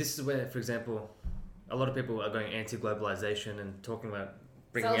us. But this is where, for example, a lot of people are going anti-globalization and talking about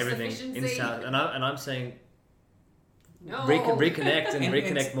bringing everything inside. And I'm saying reconnect and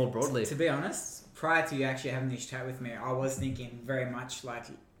reconnect more broadly. To be honest, prior to you actually having this chat with me, I was thinking very much like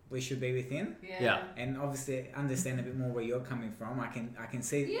we should be within. Yeah. And obviously understand a bit more where you're coming from. I can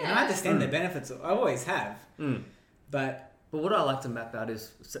see, and I understand the benefits. I always have. But what I like to map out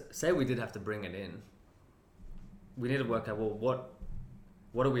is, say we did have to bring it in. We need to work out, well,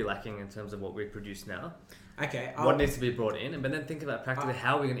 what are we lacking in terms of what we produce now? Okay. What needs to be brought in, but then think about practically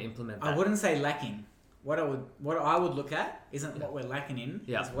how we're going to implement that. I wouldn't say lacking. What I would look at isn't what we're lacking in,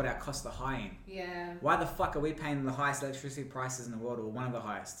 is what our costs are high in. Yeah. Why the fuck are we paying the highest electricity prices in the world, or one of the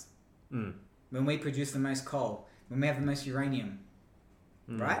highest? When we produce the most coal, when we have the most uranium,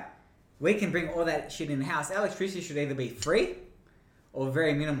 right? We can bring all that shit in-house. Our electricity should either be free or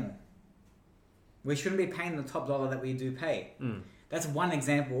very minimal. We shouldn't be paying the top dollar that we do pay. That's one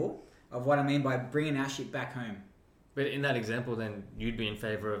example of what I mean by bringing our shit back home. But in that example, then you'd be in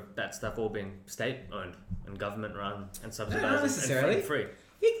favour of that stuff all being state-owned and government-run and subsidised not necessarily. and free.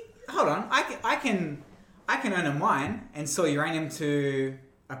 Hold on, I can own a mine and sell uranium to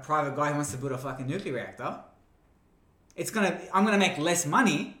a private guy who wants to build a fucking nuclear reactor. I'm gonna make less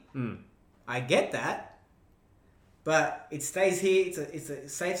money. I get that, but it stays here. It's a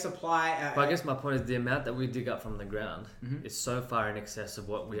safe supply. But I guess my point is the amount that we dig up from the ground is so far in excess of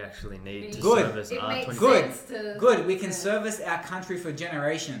what we actually need to service our 20. Good. We can service our country for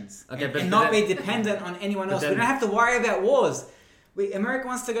generations, and not then, be dependent on anyone else. We don't have to worry about wars. America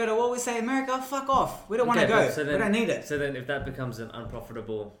wants to go to war. We say, America, fuck off. We don't want to go. We don't need it. So then, if that becomes an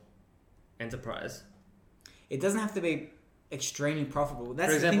unprofitable enterprise, it doesn't have to be extremely profitable. That's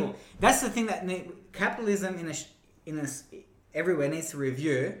for example, the thing that capitalism everywhere needs to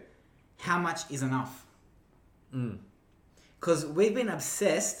review. How much is enough? Because we've been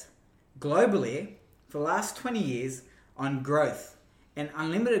obsessed globally for the last 20 years on growth. And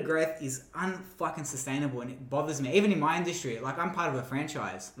unlimited growth is unfucking sustainable, and it bothers me. Even in my industry, like I'm part of a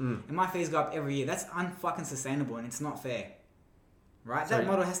franchise, and my fees go up every year. That's unfucking sustainable, and it's not fair, right? That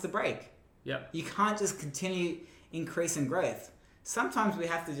model has to break. Yep. You can't just continue increasing growth. Sometimes we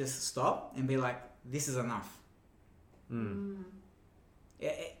have to just stop and be like, "This is enough." Well,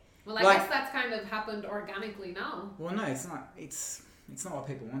 I guess that's kind of happened organically now. Well, no, it's not. It's not what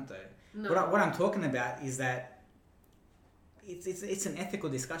people want, though. No. What I'm talking about is that. It's an ethical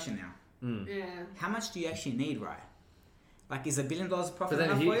discussion now. Yeah. How much do you actually need, right? Like, is $1 billion profit but then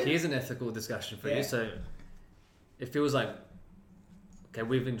enough for you? Here's an ethical discussion for you. So it feels like, okay,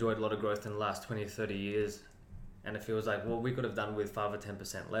 we've enjoyed a lot of growth in the last 20, 30 years. And it feels like, well, we could have done with 5 or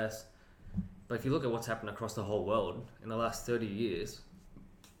 10% less. But if you look at what's happened across the whole world in the last 30 years,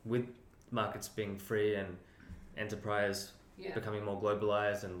 with markets being free and enterprise becoming more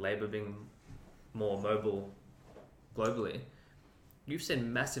globalized and labor being more mobile globally, you've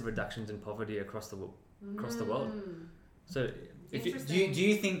seen massive reductions in poverty across the world. So, do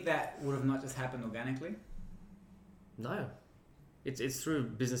you think that would have not just happened organically? No, it's through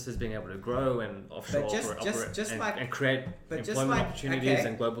businesses being able to grow and offshore operate and create employment opportunities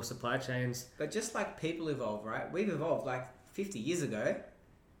and global supply chains. But just like people evolve, right? We've evolved. Like 50 years ago,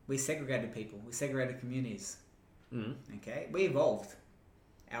 we segregated people, we segregated communities. Okay, we evolved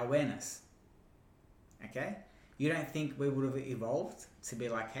our awareness. Okay. You don't think we would have evolved to be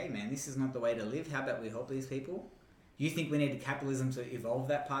like, hey man, this is not the way to live. How about we help these people? You think we needed capitalism to evolve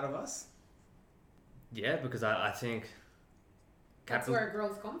that part of us? Yeah, because I think that's where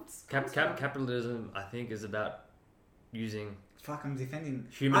growth comes capitalism, I think, is about using. Fuck, I'm defending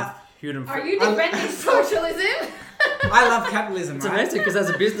human. Are you defending socialism? I love capitalism. It's amazing because as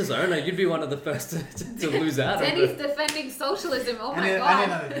a business owner, you'd be one of the first to lose out. Denny's defending socialism. Oh my god! I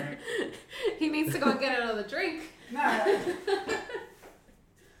need another drink. He needs to go and get another drink. No.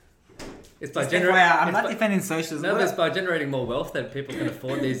 It's by I'm not defending socialism. No, but it's by generating more wealth that people can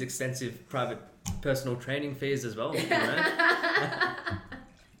afford these extensive private personal training fees as well. You know?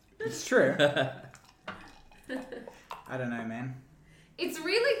 It's true. I don't know, man. It's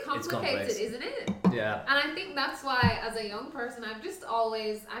really complicated, isn't it? Yeah. And I think that's why, as a young person, I've just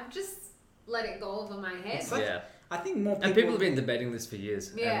let it go over my head. I think more people... And people have been debating this for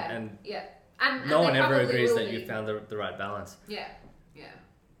years. Yeah. And no one ever agrees that you found the right balance. Yeah.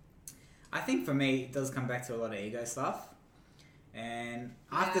 I think for me, it does come back to a lot of ego stuff. And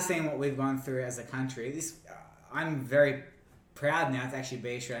after seeing what we've gone through as a country, I'm very proud now to actually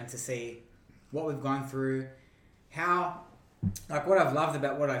be Australian, to see what we've gone through. How, like, what I've loved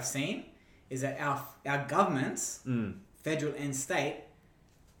about what I've seen is that our governments, federal and state,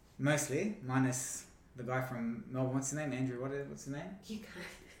 mostly, minus the guy from Melbourne, what's his name? Andrew, what's his name? You can't.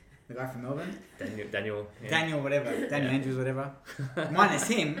 The guy from Melbourne? Daniel. Yeah. Daniel Andrews, whatever. Minus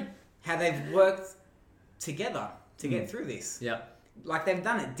him, how they've worked together to get through this. Yeah. Like, they've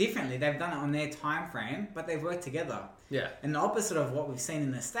done it differently. They've done it on their time frame, but they've worked together. Yeah. And the opposite of what we've seen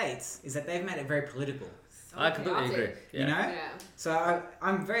in the States is that they've made it very political. I completely agree. Yeah. You know? Yeah. So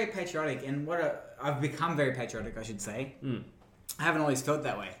I'm very patriotic, and I've become very patriotic, I should say. I haven't always felt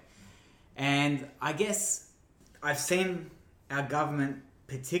that way. And I guess I've seen our government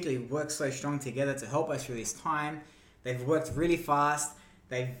particularly work so strong together to help us through this time. They've worked really fast.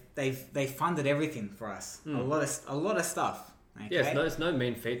 They've funded everything for us. A lot of stuff. Okay? Yes, it's no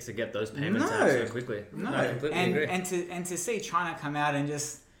mean feat to get those payments out so quickly. No, I completely agree. And to see China come out and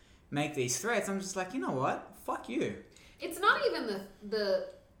just make these threats, I'm just like, you know what? Fuck you. It's not even the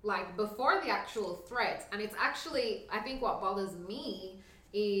like before the actual threat, and it's actually, I think what bothers me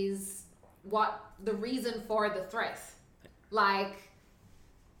is what the reason for the threat. Like,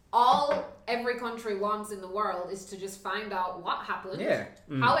 every country wants in the world is to just find out what happened,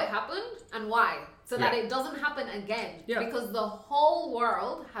 how it happened, and why, so that it doesn't happen again. Because the whole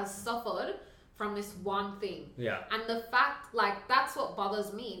world has suffered from this one thing. And the fact, like, that's what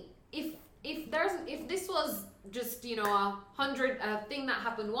bothers me. If this was just, you know, a thing that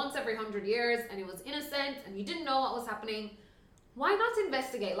happened once every 100 years and it was innocent and you didn't know what was happening, why not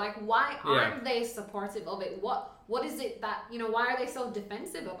investigate? Like, why aren't they supportive of it? What is it that, you know, why are they so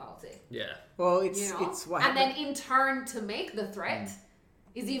defensive about it? Well, it's what and then in turn to make the threat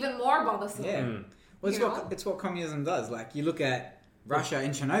is even more bothersome. Well, it's what communism does. Like, you look at Russia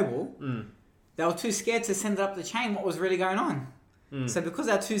in Chernobyl, they were too scared to send up the chain what was really going on. So because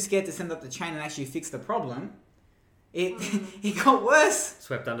they're too scared to send up the chain and actually fix the problem, it got worse.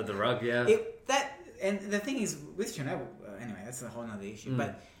 Swept under the rug, And the thing is, with Chernobyl, anyway, that's a whole other issue.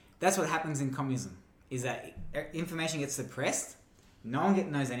 But that's what happens in communism, is that information gets suppressed, no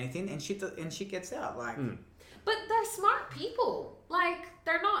one knows anything, and shit gets out. Like, But they're smart people. Like,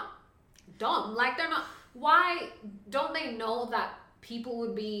 they're not dumb. Like, they're not... Why don't they know that people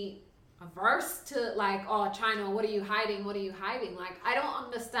would be averse to, like, oh, China, what are you hiding? What are you hiding? Like, I don't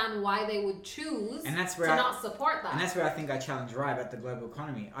understand why they would choose not support that. And that's where I think I challenge Rai about the global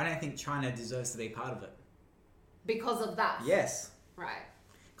economy. I don't think China deserves to be part of it. Because of that? Yes. Right.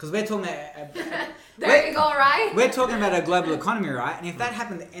 Because we're talking about... there you go, right? We're talking about a global economy, right? And if that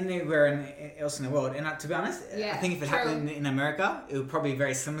happened anywhere else in the world, and to be honest, I think if it happened in America, it would probably be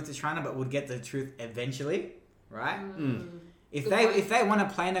very similar to China, but would get the truth eventually, right? If they want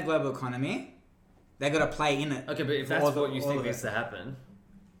to play in a global economy, they got to play in it. Okay, but if that's what you think needs to happen,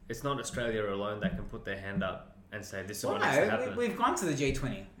 it's not Australia alone that can put their hand up and say this is what needs to happen. We've gone to the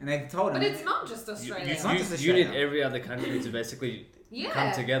G20 and they've told them. But it's not just Australia. You need every other country to basically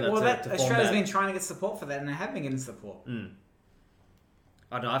come together. Well, to Australia's form been trying to get support for that, and they have been getting support. I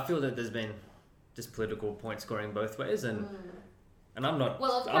don't know. I feel that there's been just political point scoring both ways, and I'm not.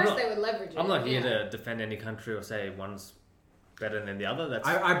 Well, of course they would leverage it. I'm not here to defend any country or say one's better than the other. That's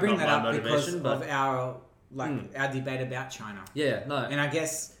I bring that up motivation, because of our debate about China. And I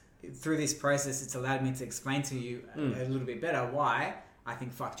guess through this process, it's allowed me to explain to you a little bit better why I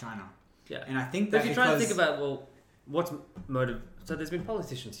think fuck China. And I think that if you try and think about what's motive. So there's been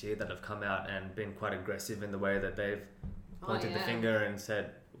politicians here that have come out and been quite aggressive in the way that they've pointed the finger and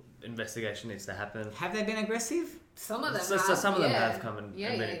said investigation needs to happen. Have they been aggressive? Some of them have. So some of them have come and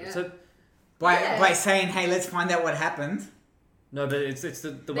been. So by saying, hey, let's find out what happened. No, but it's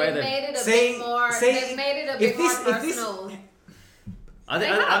the way that made it a bit more. They've made it a bit more personal.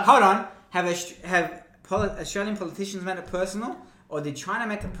 Hold on. Have Australian politicians made it personal, or did China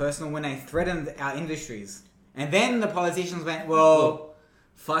make it personal when they threatened our industries? And then the politicians went, well,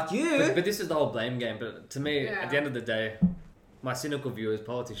 fuck you. But this is the whole blame game. But to me, at the end of the day, my cynical view is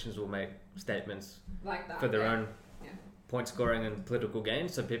politicians will make statements like that, for their own point scoring and political gain.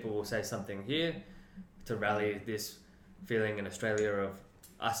 So people will say something here to rally this feeling in Australia of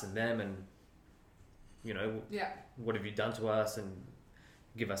us and them, and you know, what have you done to us, and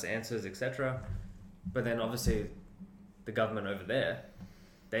give us answers, etc. But then obviously the government over there,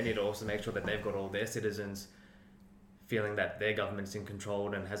 they need to also make sure that they've got all their citizens feeling that their government's in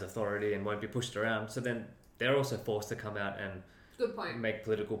control and has authority and won't be pushed around. So then they're also forced to come out and make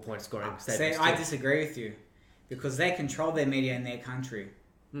political point scoring statements. I disagree with you, because they control their media in their country.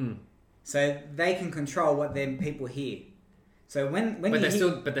 So they can control what their people hear. So when they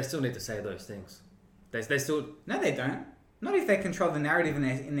still need to say those things. They still no, they don't. Not if they control the narrative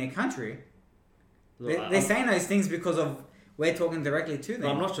in their country. They're saying those things because of we're talking directly to them.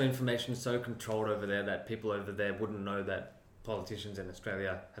 Well, I'm not sure information is so controlled over there that people over there wouldn't know that politicians in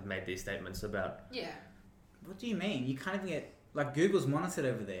Australia have made these statements about. What do you mean? You can't even get like Google's monitored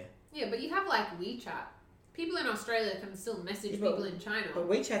over there. Yeah, but you have like WeChat. People in Australia can still message people in China. But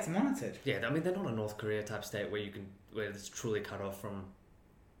WeChat's monitored. Yeah, I mean they're not a North Korea type state where it's truly cut off from.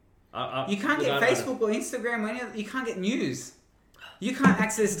 You can't get Facebook or Instagram or any other, you can't get news. You can't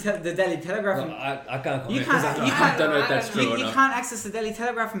access the Daily Telegraph. Well, I can't comment because I don't know if that's true or not. You can't access the Daily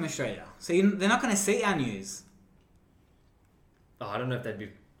Telegraph from Australia. So they're not going to see our news. Oh, I don't know if they'd be...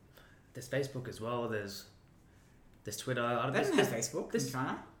 There's Facebook as well. There's Twitter. They don't have Facebook in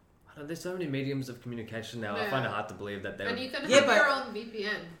China. There's so many mediums of communication now. I find it hard to believe that they're... And you can have your own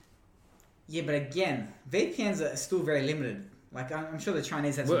VPN. Yeah, but again, VPNs are still very limited. Like, I'm sure the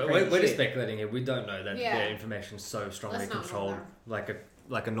Chinese have some We're just speculating here. We don't know that their information is so strongly controlled, like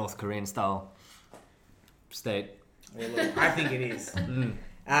a North Korean style state. Well, look, I think it is.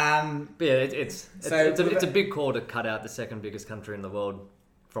 But yeah, it's a big call to cut out the second biggest country in the world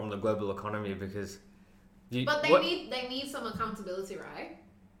from the global economy because. But they need some accountability, right?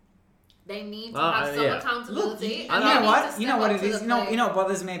 They need to have some accountability. Look, you know what it is. You know what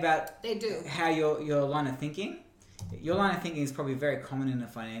bothers me about they do how your line of thinking. Your line of thinking is probably very common in the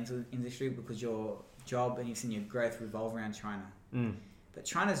financial industry because your job and you've seen your growth revolve around China. But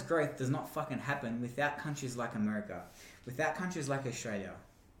China's growth does not fucking happen without countries like America, without countries like Australia.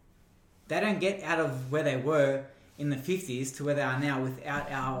 They don't get out of where they were in the 50s to where they are now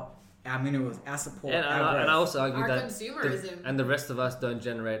without our minerals, our support, our growth. And I also argue our that consumerism. and the rest of us don't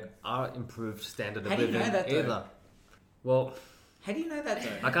generate our improved standard of How do you living know that, though? either. Well, How do you know that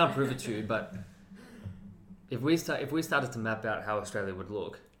though? I can't prove it to you, but if we started to map out how Australia would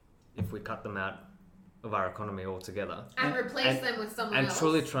look if we cut them out of our economy altogether And replace them with someone else. and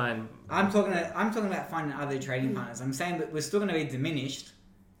truly try and I'm talking about finding other trading partners. I'm saying that we're still going to be diminished.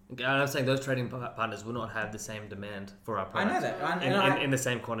 and I'm saying those trading partners will not have the same demand for our I products. know that. In the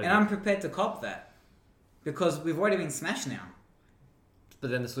same quantity. And I'm prepared to cop that. Because we've already been smashed now.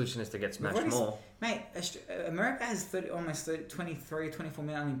 But then the solution is to get smashed more. Mate, America has 24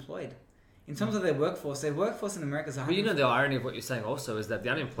 million unemployed. In terms of their workforce in America is 100. But you know the irony of what you're saying also is that the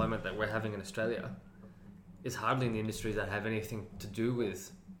unemployment that we're having in Australia is hardly in the industries that have anything to do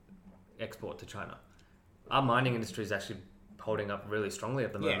with export to China. Our mining industry is actually holding up really strongly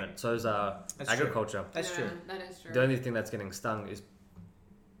at the moment. So is agriculture. That's true. That is true. The only thing that's getting stung is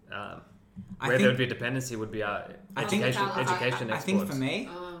I where think- there would be a dependency would be our education exports. I think for me,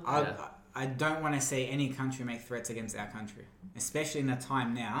 Yeah. I don't want to see any country make threats against our country. Especially in a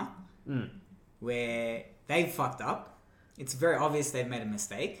time now where they've fucked up. It's very obvious they've made a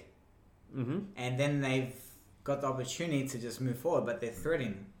mistake. And then they've got the opportunity to just move forward, but they're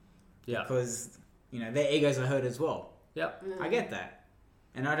threatening. Yeah. Because, their egos are hurt as well. Yeah. I get that.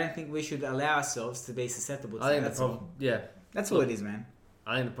 And I don't think we should allow ourselves to be susceptible to I think that. the problem. Yeah. That's all it is, man.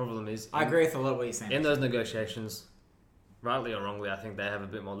 I think the problem is. I agree with a lot of what you're saying. In those negotiations, rightly or wrongly, I think they have a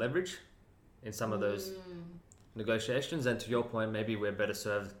bit more leverage in some of those negotiations. And to your point, maybe we're better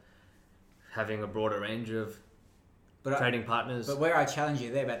served having a broader range of trading partners. But where I challenge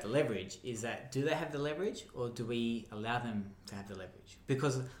you there about the leverage is that do they have the leverage or do we allow them to have the leverage?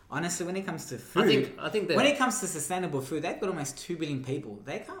 Because honestly, when it comes to food, I think when it comes to sustainable food, they've got almost 2 billion people.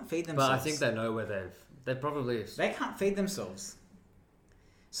 They can't feed themselves. But I think they know where they probably. They can't feed themselves.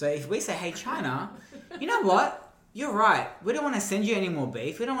 So if we say, hey, China, you know what? You're right. We don't want to send you any more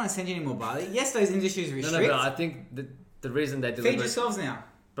beef. We don't want to send you any more barley. Yes, those industries restrict. No, I think the reason they feed yourselves now.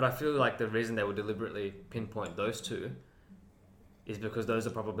 But I feel like the reason they would deliberately pinpoint those two is because those are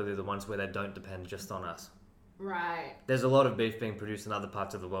probably the ones where they don't depend just on us. Right. There's a lot of beef being produced in other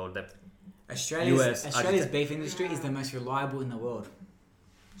parts of the world that Australia's beef industry is the most reliable in the world.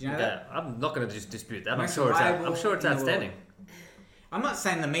 Do you know that? I'm not going to just dispute that. Most I'm sure it's in the outstanding. I'm not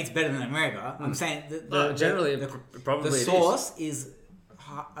saying the meat's better than America. I'm saying generally probably the it source is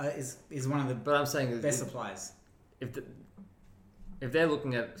one of the But I'm saying best supplies. If they're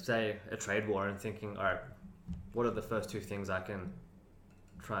looking at, say, a trade war and thinking, all right, what are the first two things I can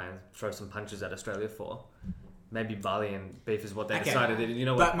try and throw some punches at Australia for? Maybe barley and beef is what they decided. You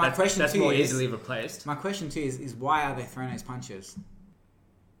know but what? That's more easily replaced. My question to you is why are they throwing those punches?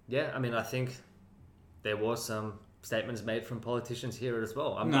 Yeah, I mean, I think there was some statements made from politicians here as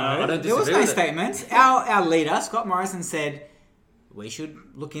well. I don't there was disagree no with it. statements. Our leader, Scott Morrison, said we should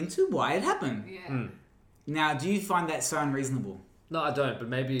look into why it happened. Yeah. Now, do you find that so unreasonable? No, I don't, but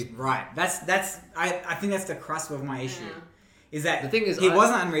maybe... Right. I think that's the crust of my issue. Yeah. Is that The thing is, he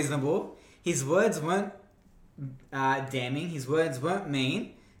wasn't unreasonable. His words weren't damning. His words weren't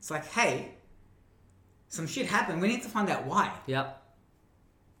mean. It's like, hey, some shit happened. We need to find out why. Yep.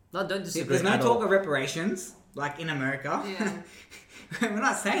 No, don't disagree. There's no at talk all. of reparations, like in America. Yeah. We're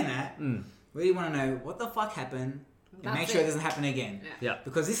not saying that. We want to know what the fuck happened and make sure it doesn't happen again. Yeah.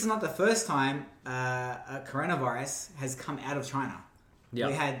 Because this is not the first time a coronavirus has come out of China. Yeah.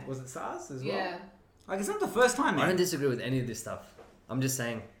 We had, was it SARS as well? Yeah. Like, it's not the first time, man. I don't disagree with any of this stuff. I'm just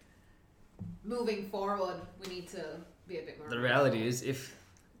saying Moving forward, we need to be a bit more. the reality is if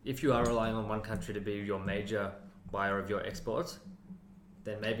you are relying on one country to be your major buyer of your exports,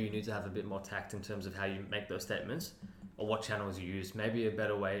 then maybe you need to have a bit more tact in terms of how you make those statements or what channels you use. Maybe a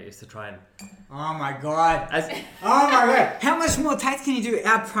better way is to try and... Oh my god. Oh my god. How much more tact can you do?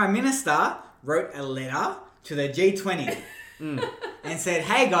 Our Prime Minister wrote a letter to the G20 and said,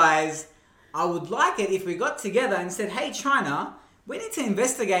 hey guys, I would like it if we got together and said, hey China, we need to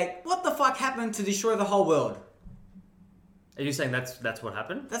investigate what the fuck happened to destroy the whole world. Are you saying that's what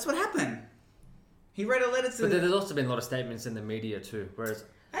happened? That's what happened. He wrote a letter to... But there's also been a lot of statements in the media too, whereas...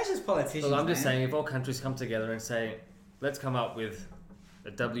 That's just politicians, I'm just man. saying, if all countries come together and say, let's come up with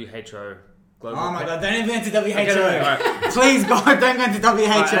a WHO global. Oh my god! Don't even go into WHO. Okay, no, alright. Please God, don't go into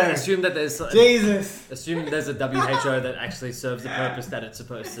WHO. Alright, assume that there's Jesus. Assume there's a WHO that actually serves the purpose that it's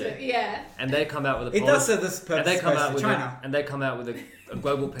supposed to. Yeah. And they come out with a It does serve this purpose. and they come out with China. they come out with a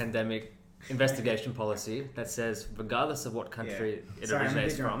global pandemic investigation policy that says, regardless of what country it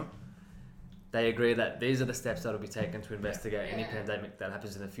originates from, they agree that these are the steps that will be taken to investigate any pandemic that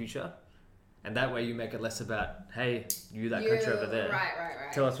happens in the future. And that way you make it less about, hey, that country over there.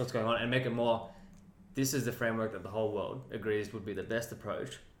 Right. Tell us what's going on and make it more, this is the framework that the whole world agrees would be the best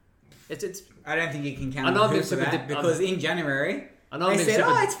approach. It's. I don't think you can count on who for that because in January they said,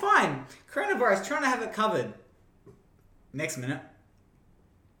 it's fine. Coronavirus, trying to have it covered. Next minute.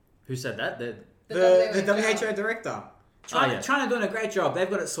 Who said that? The WHO director. China doing a great job. They've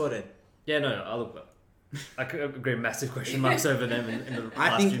got it sorted. Yeah, no, I could agree. Massive question marks over them in the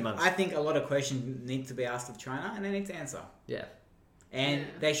last few months. I think a lot of questions need to be asked of China, and they need to answer. Yeah, and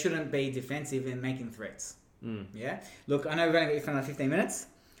they shouldn't be defensive in making threats. Mm. Yeah. Look, I know we've only got you for another 15 minutes.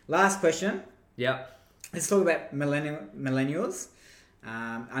 Last question. Yeah. Let's talk about millennials.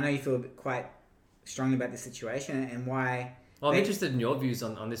 I know you feel quite strongly about this situation and why. Well, I'm interested in your views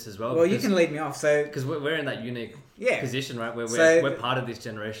on this as well. Well, you can lead me off. Because we're in that unique position, right? Where we're part of this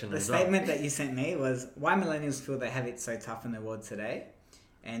generation as well. The statement that you sent me was why millennials feel they have it so tough in the world today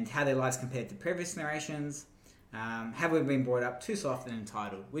and how their lives compared to previous generations. Have we been brought up too soft and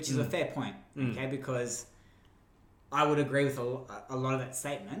entitled? Which is a fair point, okay? Because I would agree with a lot of that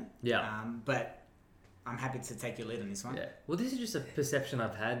statement. Yeah. But I'm happy to take your lead on this one. Yeah. Well, this is just a perception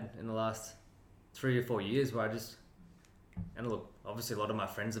I've had in the last 3 or 4 years where and look, obviously a lot of my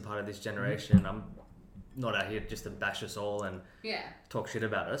friends are part of this generation. I'm not out here just to bash us all and talk shit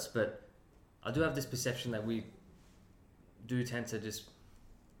about us, but I do have this perception that we do tend to just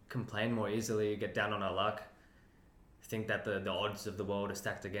complain more easily, get down on our luck, think that the odds of the world are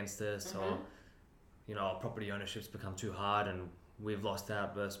stacked against us, or our property ownership's become too hard and we've lost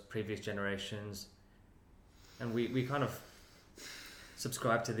out versus previous generations. And we kind of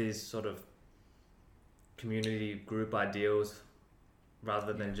subscribe to these sort of community group ideals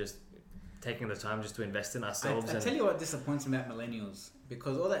rather than just taking the time just to invest in ourselves. I tell you what disappoints me about millennials,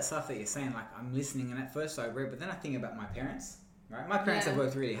 because all that stuff that you're saying, like I'm listening and at first I agree, but then I think about my parents, right? My parents have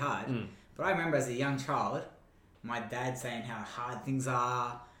worked really hard, but I remember as a young child, my dad saying how hard things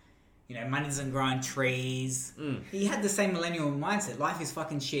are, money doesn't grow on trees. He had the same millennial mindset. Life is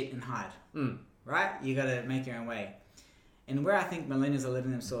fucking shit and hard, right? You gotta make your own way. And where I think millennials are letting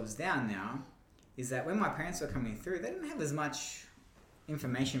themselves down now is that when my parents were coming through, they didn't have as much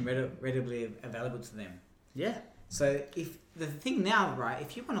information readily available to them. Yeah. So if the thing now, right,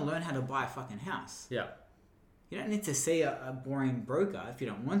 if you want to learn how to buy a fucking house, you don't need to see a boring broker if you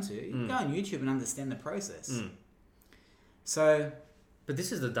don't want to. You can go on YouTube and understand the process. So, but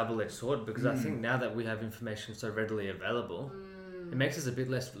this is the double-edged sword, because I think now that we have information so readily available, it makes us a bit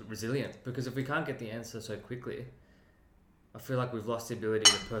less resilient, because if we can't get the answer so quickly, I feel like we've lost the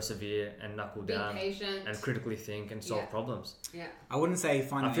ability to persevere and knuckle down and critically think and solve problems. Yeah. I wouldn't say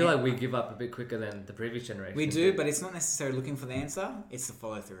I feel like we give up a bit quicker than the previous generation. We do, but it's not necessarily looking for the answer. It's the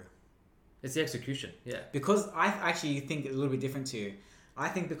follow through. It's the execution. Yeah. Because I actually think a little bit different to you. I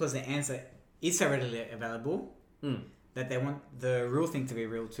think because the answer is so readily available that they want the real thing to be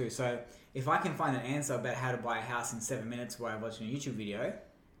real too. So if I can find an answer about how to buy a house in 7 minutes while I'm watching a YouTube video,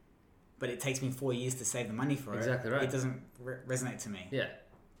 but it takes me 4 years to save the money for right. It doesn't resonate to me. Yeah,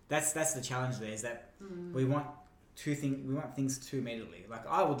 that's the challenge. There is that we want things too immediately. Like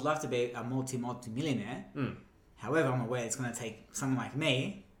I would love to be a multi-millionaire. However, I'm aware it's going to take someone like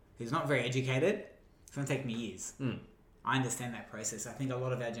me, who's not very educated. It's going to take me years. I understand that process. I think a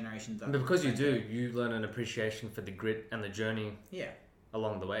lot of our generation does. But because you learn an appreciation for the grit and the journey.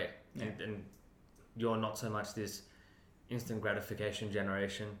 Along the way, and you're not so much this instant gratification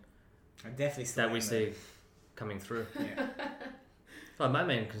generation. I definitely that we see coming through. Like my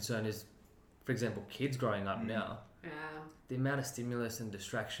main concern is, for example, kids growing up now. The amount of stimulus and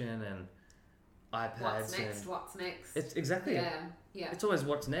distraction and iPads. What's next? It's exactly. Yeah. It's always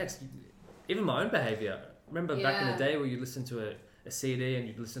what's next. Even my own behaviour. Remember back in the day where you listen to a CD and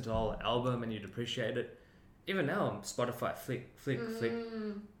you'd listen to a whole album and you'd appreciate it. Even now, on Spotify, flick.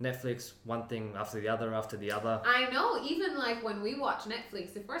 Netflix, one thing after the other. I know, even like when we watch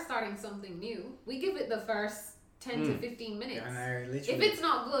Netflix, if we're starting something new, we give it the first 10 to 15 minutes. I know, literally. If it's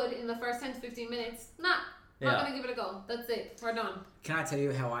not good in the first 10 to 15 minutes, not going to give it a go. That's it. We're done. Can I tell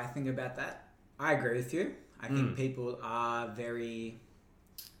you how I think about that? I agree with you. I think people are very...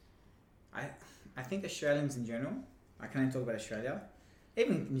 I think Australians in general, I can only talk about Australia,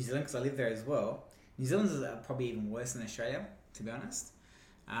 even New Zealand because I live there as well. New Zealanders are probably even worse than Australia, to be honest.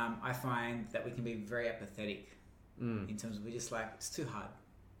 I find that we can be very apathetic in terms of we're just like, it's too hard.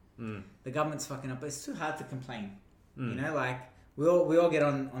 The government's fucking up, but it's too hard to complain. You know, like we all get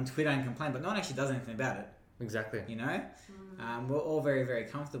on Twitter and complain, but no one actually does anything about it. Exactly. You know, we're all very, very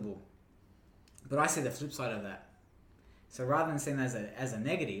comfortable. But I see the flip side of that. So rather than seeing that as a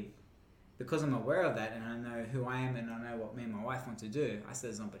negative, because I'm aware of that and I know who I am and I know what me and my wife want to do, I see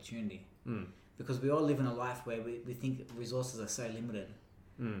it as an opportunity. Because we all live in a life where we think resources are so limited.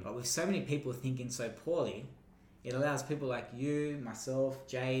 But with so many people thinking so poorly, it allows people like you, myself,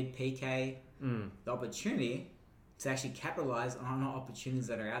 Jade, PK, the opportunity to actually capitalize on opportunities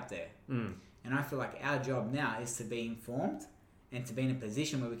that are out there. And I feel like our job now is to be informed and to be in a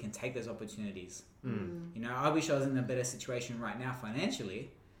position where we can take those opportunities. You know, I wish I was in a better situation right now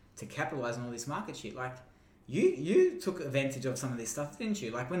financially to capitalize on all this market shit. Like, you took advantage of some of this stuff, didn't you?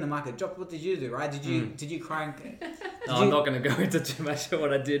 Like, when the market dropped, what did you do, right? Did you cry and... I'm not going to go into too much of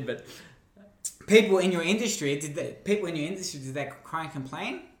what I did, but... People in your industry, did they cry and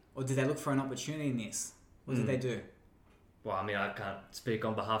complain? Or did they look for an opportunity in this? What did they do? Well, I mean, I can't speak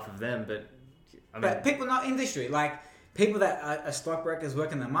on behalf of them, but... But people not industry, like people that are stockbrokers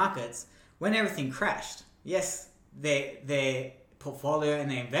work in the markets, when everything crashed, yes, their portfolio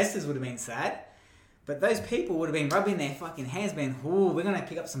and their investors would have been sad, but those people would have been rubbing their fucking hands, being, "Ooh, we're gonna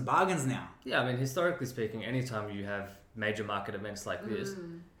pick up some bargains now." Yeah, I mean, historically speaking, anytime you have major market events like this,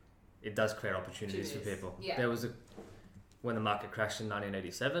 it does create opportunities for people. Yeah. There was when the market crashed in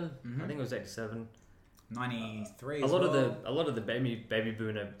 1987. I think it was 87. 93. A lot of the baby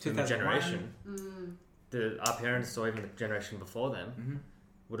boomer generation, our parents or even the generation before them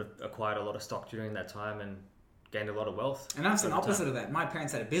would have acquired a lot of stock during that time and gained a lot of wealth. And I'm the opposite of that. My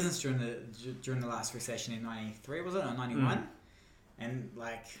parents had a business during the last recession in 93, was it, or 91? And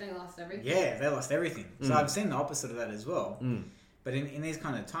like they lost everything. Yeah, they lost everything. So I've seen the opposite of that as well. But in these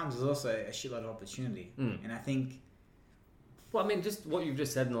kind of times, there's also a shitload of opportunity. And I think... Well, I mean, just what you've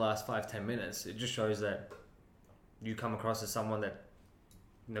just said in the last 5-10 minutes, it just shows that you come across as someone that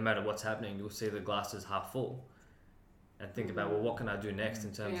no matter what's happening, you'll see the glass is half full and think about, well, what can I do next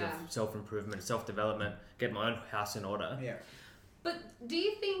in terms of self-improvement, self-development, get my own house in order. Yeah. But do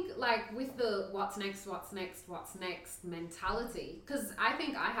you think, like, with the what's next mentality, because I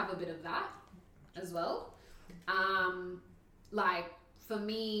think I have a bit of that as well. Like, for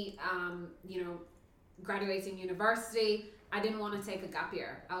me, you know, graduating university, I didn't want to take a gap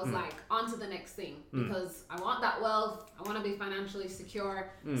year. I was like, on to the next thing, because I want that wealth. I want to be financially secure.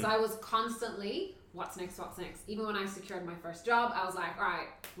 So I was constantly, what's next? Even when I secured my first job, I was like, all right,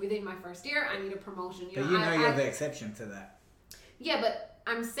 within my first year, I need a promotion. But you're the exception to that. Yeah, but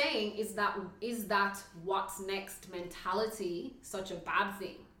I'm saying, is that what's next mentality such a bad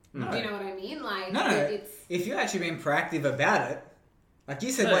thing? No. Do you know what I mean? Like, no. It's... If you're actually being proactive about it, like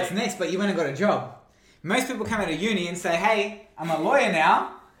you said, what's next, but you went and got a job. Most people come out of uni and say, hey, I'm a lawyer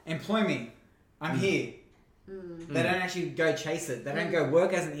now, employ me. I'm here. They don't actually go chase it. They don't go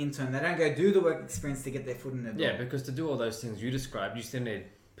work as an intern. They don't go do the work experience to get their foot in the door. Yeah, because to do all those things you described, you still need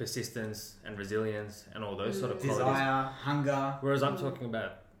persistence and resilience and all those sort of qualities. Desire, hunger. Whereas I'm talking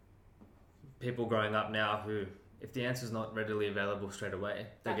about people growing up now who, if the answer's not readily available straight away,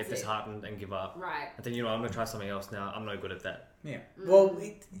 they get disheartened and give up. Right. And then, you know, I'm going to try something else now. I'm no good at that. Yeah. Well,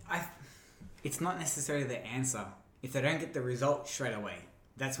 it's not necessarily the answer. If they don't get the result straight away,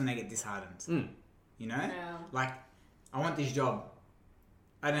 that's when they get disheartened. You know? Yeah. Like, I want this job.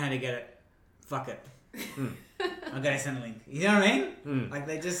 I don't know how to get it. Fuck it. I'm going to send a link. You know what I mean? Like,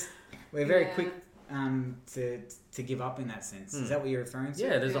 we're very quick to give up in that sense. Is that what you're referring to?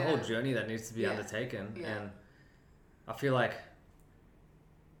 Yeah, there's a whole journey that needs to be undertaken. Yeah. And I feel like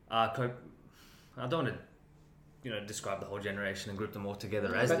I don't want to, you know, describe the whole generation and group them all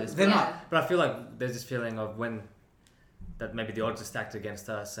together as this. They're not. But I feel like there's this feeling of that maybe the odds are stacked against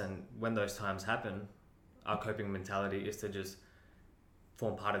us, and when those times happen, our coping mentality is to just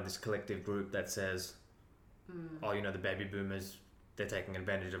form part of this collective group that says, oh, you know, the baby boomers, they're taking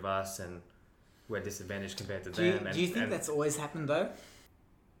advantage of us and we're disadvantaged compared to them. Do you think that's always happened though?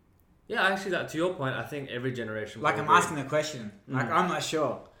 Yeah, actually, to your point, I think every generation... Like, I'm asking the question. Like, I'm not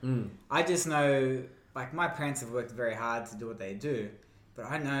sure. I just know, like, my parents have worked very hard to do what they do, but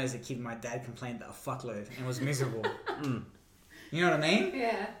I know as a kid, my dad complained a fuckload and was miserable. You know what I mean?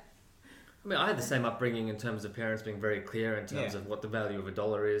 Yeah. I mean, I had the same upbringing in terms of parents being very clear in terms of what the value of a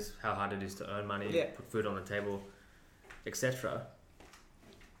dollar is, how hard it is to earn money, put food on the table, etc.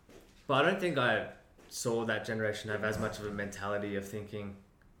 But I don't think I saw that generation have as much of a mentality of thinking,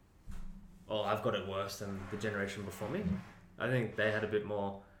 oh, I've got it worse than the generation before me. I think they had a bit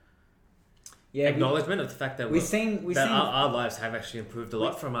more acknowledgement of the fact that our lives have actually improved a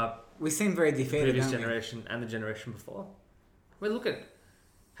lot from our we seem very defeated, previous generation and the generation before. Well, look at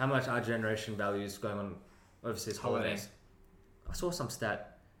how much our generation values going on overseas holidays. I saw some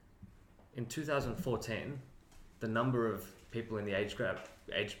stat in 2014, the number of people in the age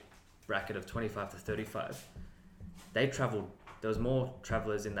bracket of 25 to 35, they travelled. There was more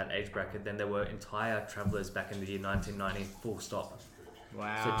travellers in that age bracket than there were entire travellers back in the year 1990, full stop.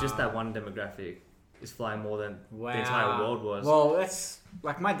 Wow. So just that one demographic is flying more than the entire world was. Well, that's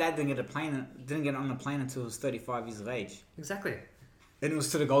like my dad didn't get on a plane until he was 35 years of age. Exactly. Then it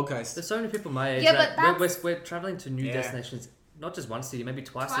was to the Gold Coast. There's so many people my age we're travelling to new destinations, not just once a year, maybe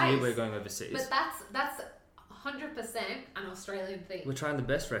twice a year we're going overseas. But that's 100% an Australian thing. We're trying the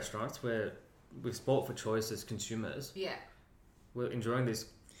best restaurants. We've sport for choice as consumers. Yeah. We're enjoying this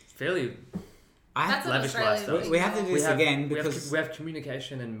fairly That's an lavish Australian lifestyle. thing. We have to do this again because we have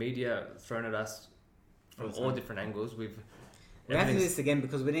communication and media thrown at us from all different angles. We have to do this again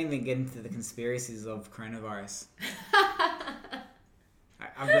because we didn't even get into the conspiracies of coronavirus.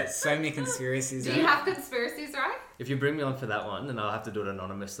 I've got so many conspiracies. Do you have conspiracies, right? If you bring me on for that one, then I'll have to do it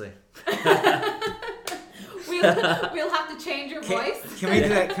anonymously. We'll have to change your voice. Can we do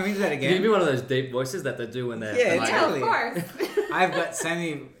that? Can we do that again? Give me one of those deep voices that they do when they're totally. Of course. I've got so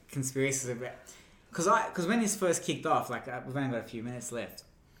many conspiracies about because when this first kicked off, like we've only got a few minutes left,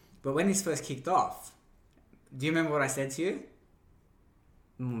 but when this first kicked off, do you remember what I said to you?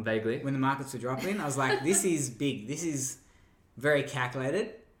 Vaguely. When the markets were dropping, I was like, "This is big. This is very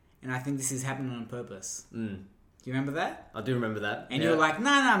calculated, and I think this is happening on purpose." Do you remember that? I do remember that. And you were like,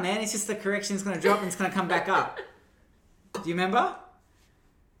 no, man, it's just the correction. It's going to drop and it's going to come back up. Do you remember?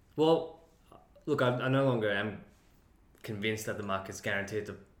 Well, look, I no longer am convinced that the market's guaranteed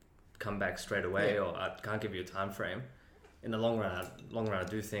to come back straight away, or I can't give you a time frame. In the long run, I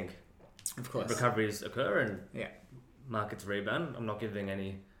do think of course recoveries occur and markets rebound. I'm not giving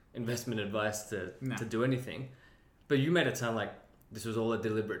any investment advice to do anything. But you made it sound like this was all a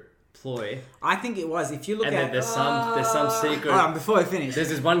deliberate ploy. I think it was. If you look at there's some secret. Hold on, before we finish, there's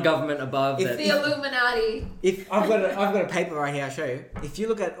this one government above. It's the Illuminati. If I've got a paper right here, I'll show you. If you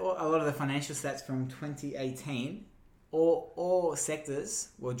look at a lot of the financial stats from 2018, all sectors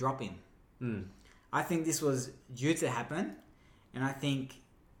were dropping. I think this was due to happen, and I think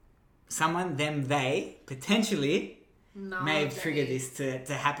they potentially may have triggered this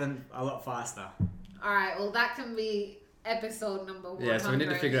to happen a lot faster. All right. Well, that can be episode number 100. Yeah, so we need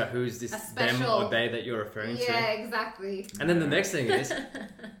to figure out who's this them or they that you're referring to. Yeah, exactly. And then the next thing is,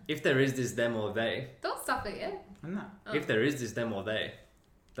 if there is this them or they... Don't stop it yet. I'm not. If there is this them or they,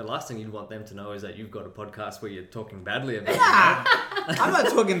 the last thing you'd want them to know is that you've got a podcast where you're talking badly about them. I'm not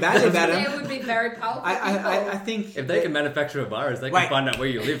talking badly about them. They would be very powerful I think... If they can manufacture a virus, they can find out where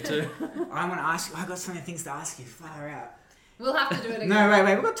you live too. I want to ask you... I've got so many things to ask you. Far out. We'll have to do it again. No,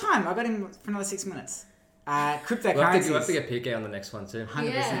 wait. We've got time. I've got him for another 6 minutes. Cryptocurrencies. We'll have to get PK on the next one too.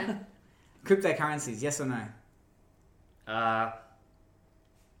 100%. Yeah. Cryptocurrencies, yes or no?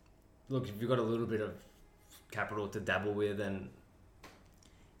 Look, if you've got a little bit of capital to dabble with and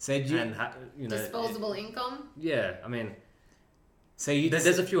disposable income. Yeah, I mean,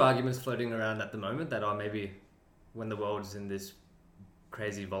 there's a few arguments floating around at the moment that are maybe when the world's in this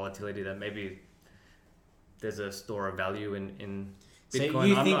crazy volatility that maybe there's a store of value in Bitcoin. So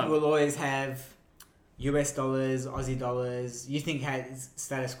you think we'll always have US dollars, Aussie dollars? You think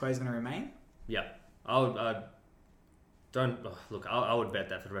status quo is going to remain? Yeah, I would bet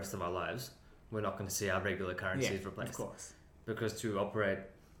that for the rest of our lives we're not going to see our regular currencies replaced. Of course, because to operate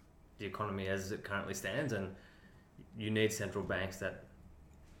the economy as it currently stands, and you need central banks that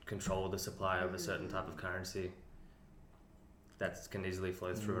control the supply of a certain type of currency that can easily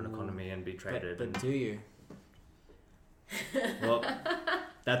flow through an economy and be traded. But do you? Well,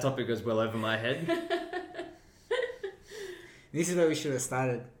 that topic goes well over my head. This is where we should have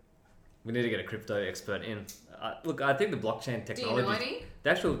started. We need to get a crypto expert in. Look, I think the blockchain technology, the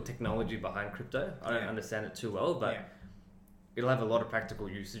actual technology behind crypto, I don't understand it too well, but it'll have a lot of practical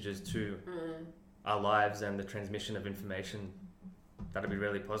usages to our lives and the transmission of information. That'll be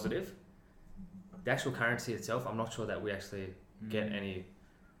really positive. The actual currency itself, I'm not sure that we actually get any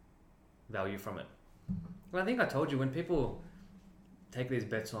value from it. Well, I think I told you, when people take these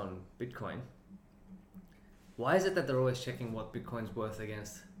bets on Bitcoin, why is it that they're always checking what Bitcoin's worth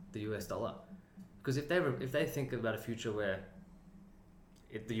against the US dollar? Because if they think about a future where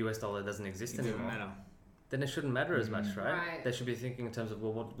the US dollar doesn't exist anymore, then it shouldn't matter as much, right? They should be thinking in terms of,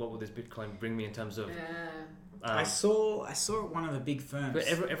 well, what will this Bitcoin bring me in terms of... I saw one of the big firms. But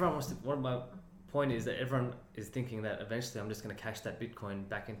everyone wants to... point is that everyone is thinking that eventually I'm just going to cash that Bitcoin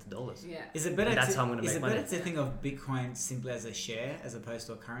back into dollars. Yeah. Is it better? That's how I'm going to make money. Is it better to think of Bitcoin simply as a share as opposed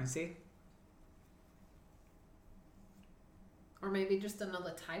to a currency? Or maybe just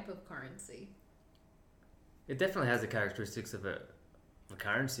another type of currency. It definitely has the characteristics of a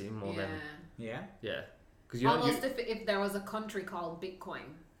currency more than Yeah. Because almost if there was a country called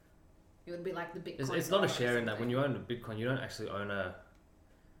Bitcoin, it would be like the Bitcoin. It's not a share in that. When you own a Bitcoin, you don't actually own a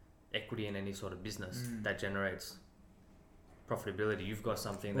equity in any sort of business that generates profitability. You've got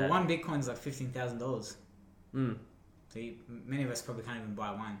something that one Bitcoin's like $15,000. So Many of us probably can't even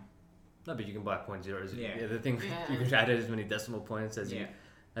buy one. no, but you can buy 0.0. Yeah. The thing you can add as many decimal points as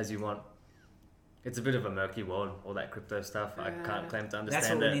you want. It's a bit of a murky world, all that crypto stuff. I can't claim to understand That's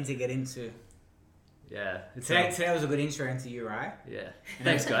what we need to get into. Yeah. Today was a good intro into you, right? Yeah.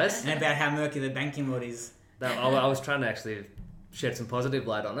 Thanks, guys. And about how murky the banking world is. I was trying to actually shed some positive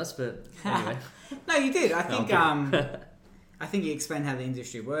light on us, but anyway. No, you did. I think I'm I think you explained how the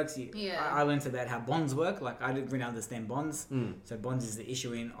industry works. I learned about how bonds work. Like I didn't really understand bonds. So bonds is the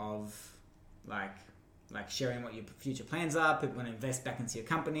issuing of like sharing what your future plans are. People want to invest back into your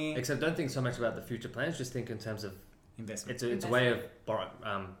company. Except don't think so much about the future plans. Just think in terms of investment. It's a way of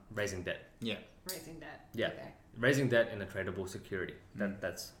raising debt. Yeah. Raising debt. Yeah. Okay. Raising debt in a tradable security.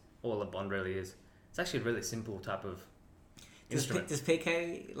 That's all a bond really is. It's actually a really simple type of instrument. Does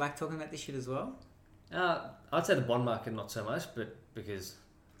PK like talking about this shit as well? I'd say the bond market not so much, but because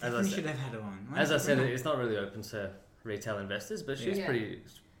I should have had her on. As I said, it's not really open to retail investors, but she's pretty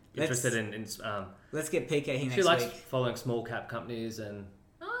interested in let's get PK here next week. She likes following small cap companies and.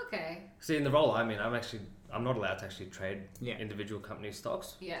 Oh, okay. See, in the role I'm in, I'm not allowed to actually trade individual company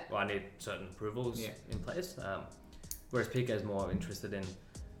stocks. Yeah. Well, I need certain approvals in place. Whereas PK is more interested in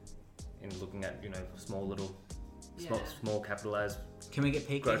looking at small capitalized. Can we get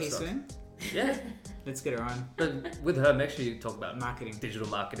PK here stocks. soon? Yeah. Let's get her on. But with her, make sure you talk about marketing, digital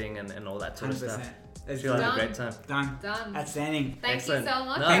marketing, and all that sort 100%. of stuff. She'll have a great time. Done. Done. Outstanding. Thank you so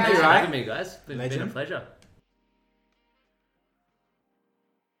much. No, Thank you, for Rai. having me, guys. It's been a pleasure.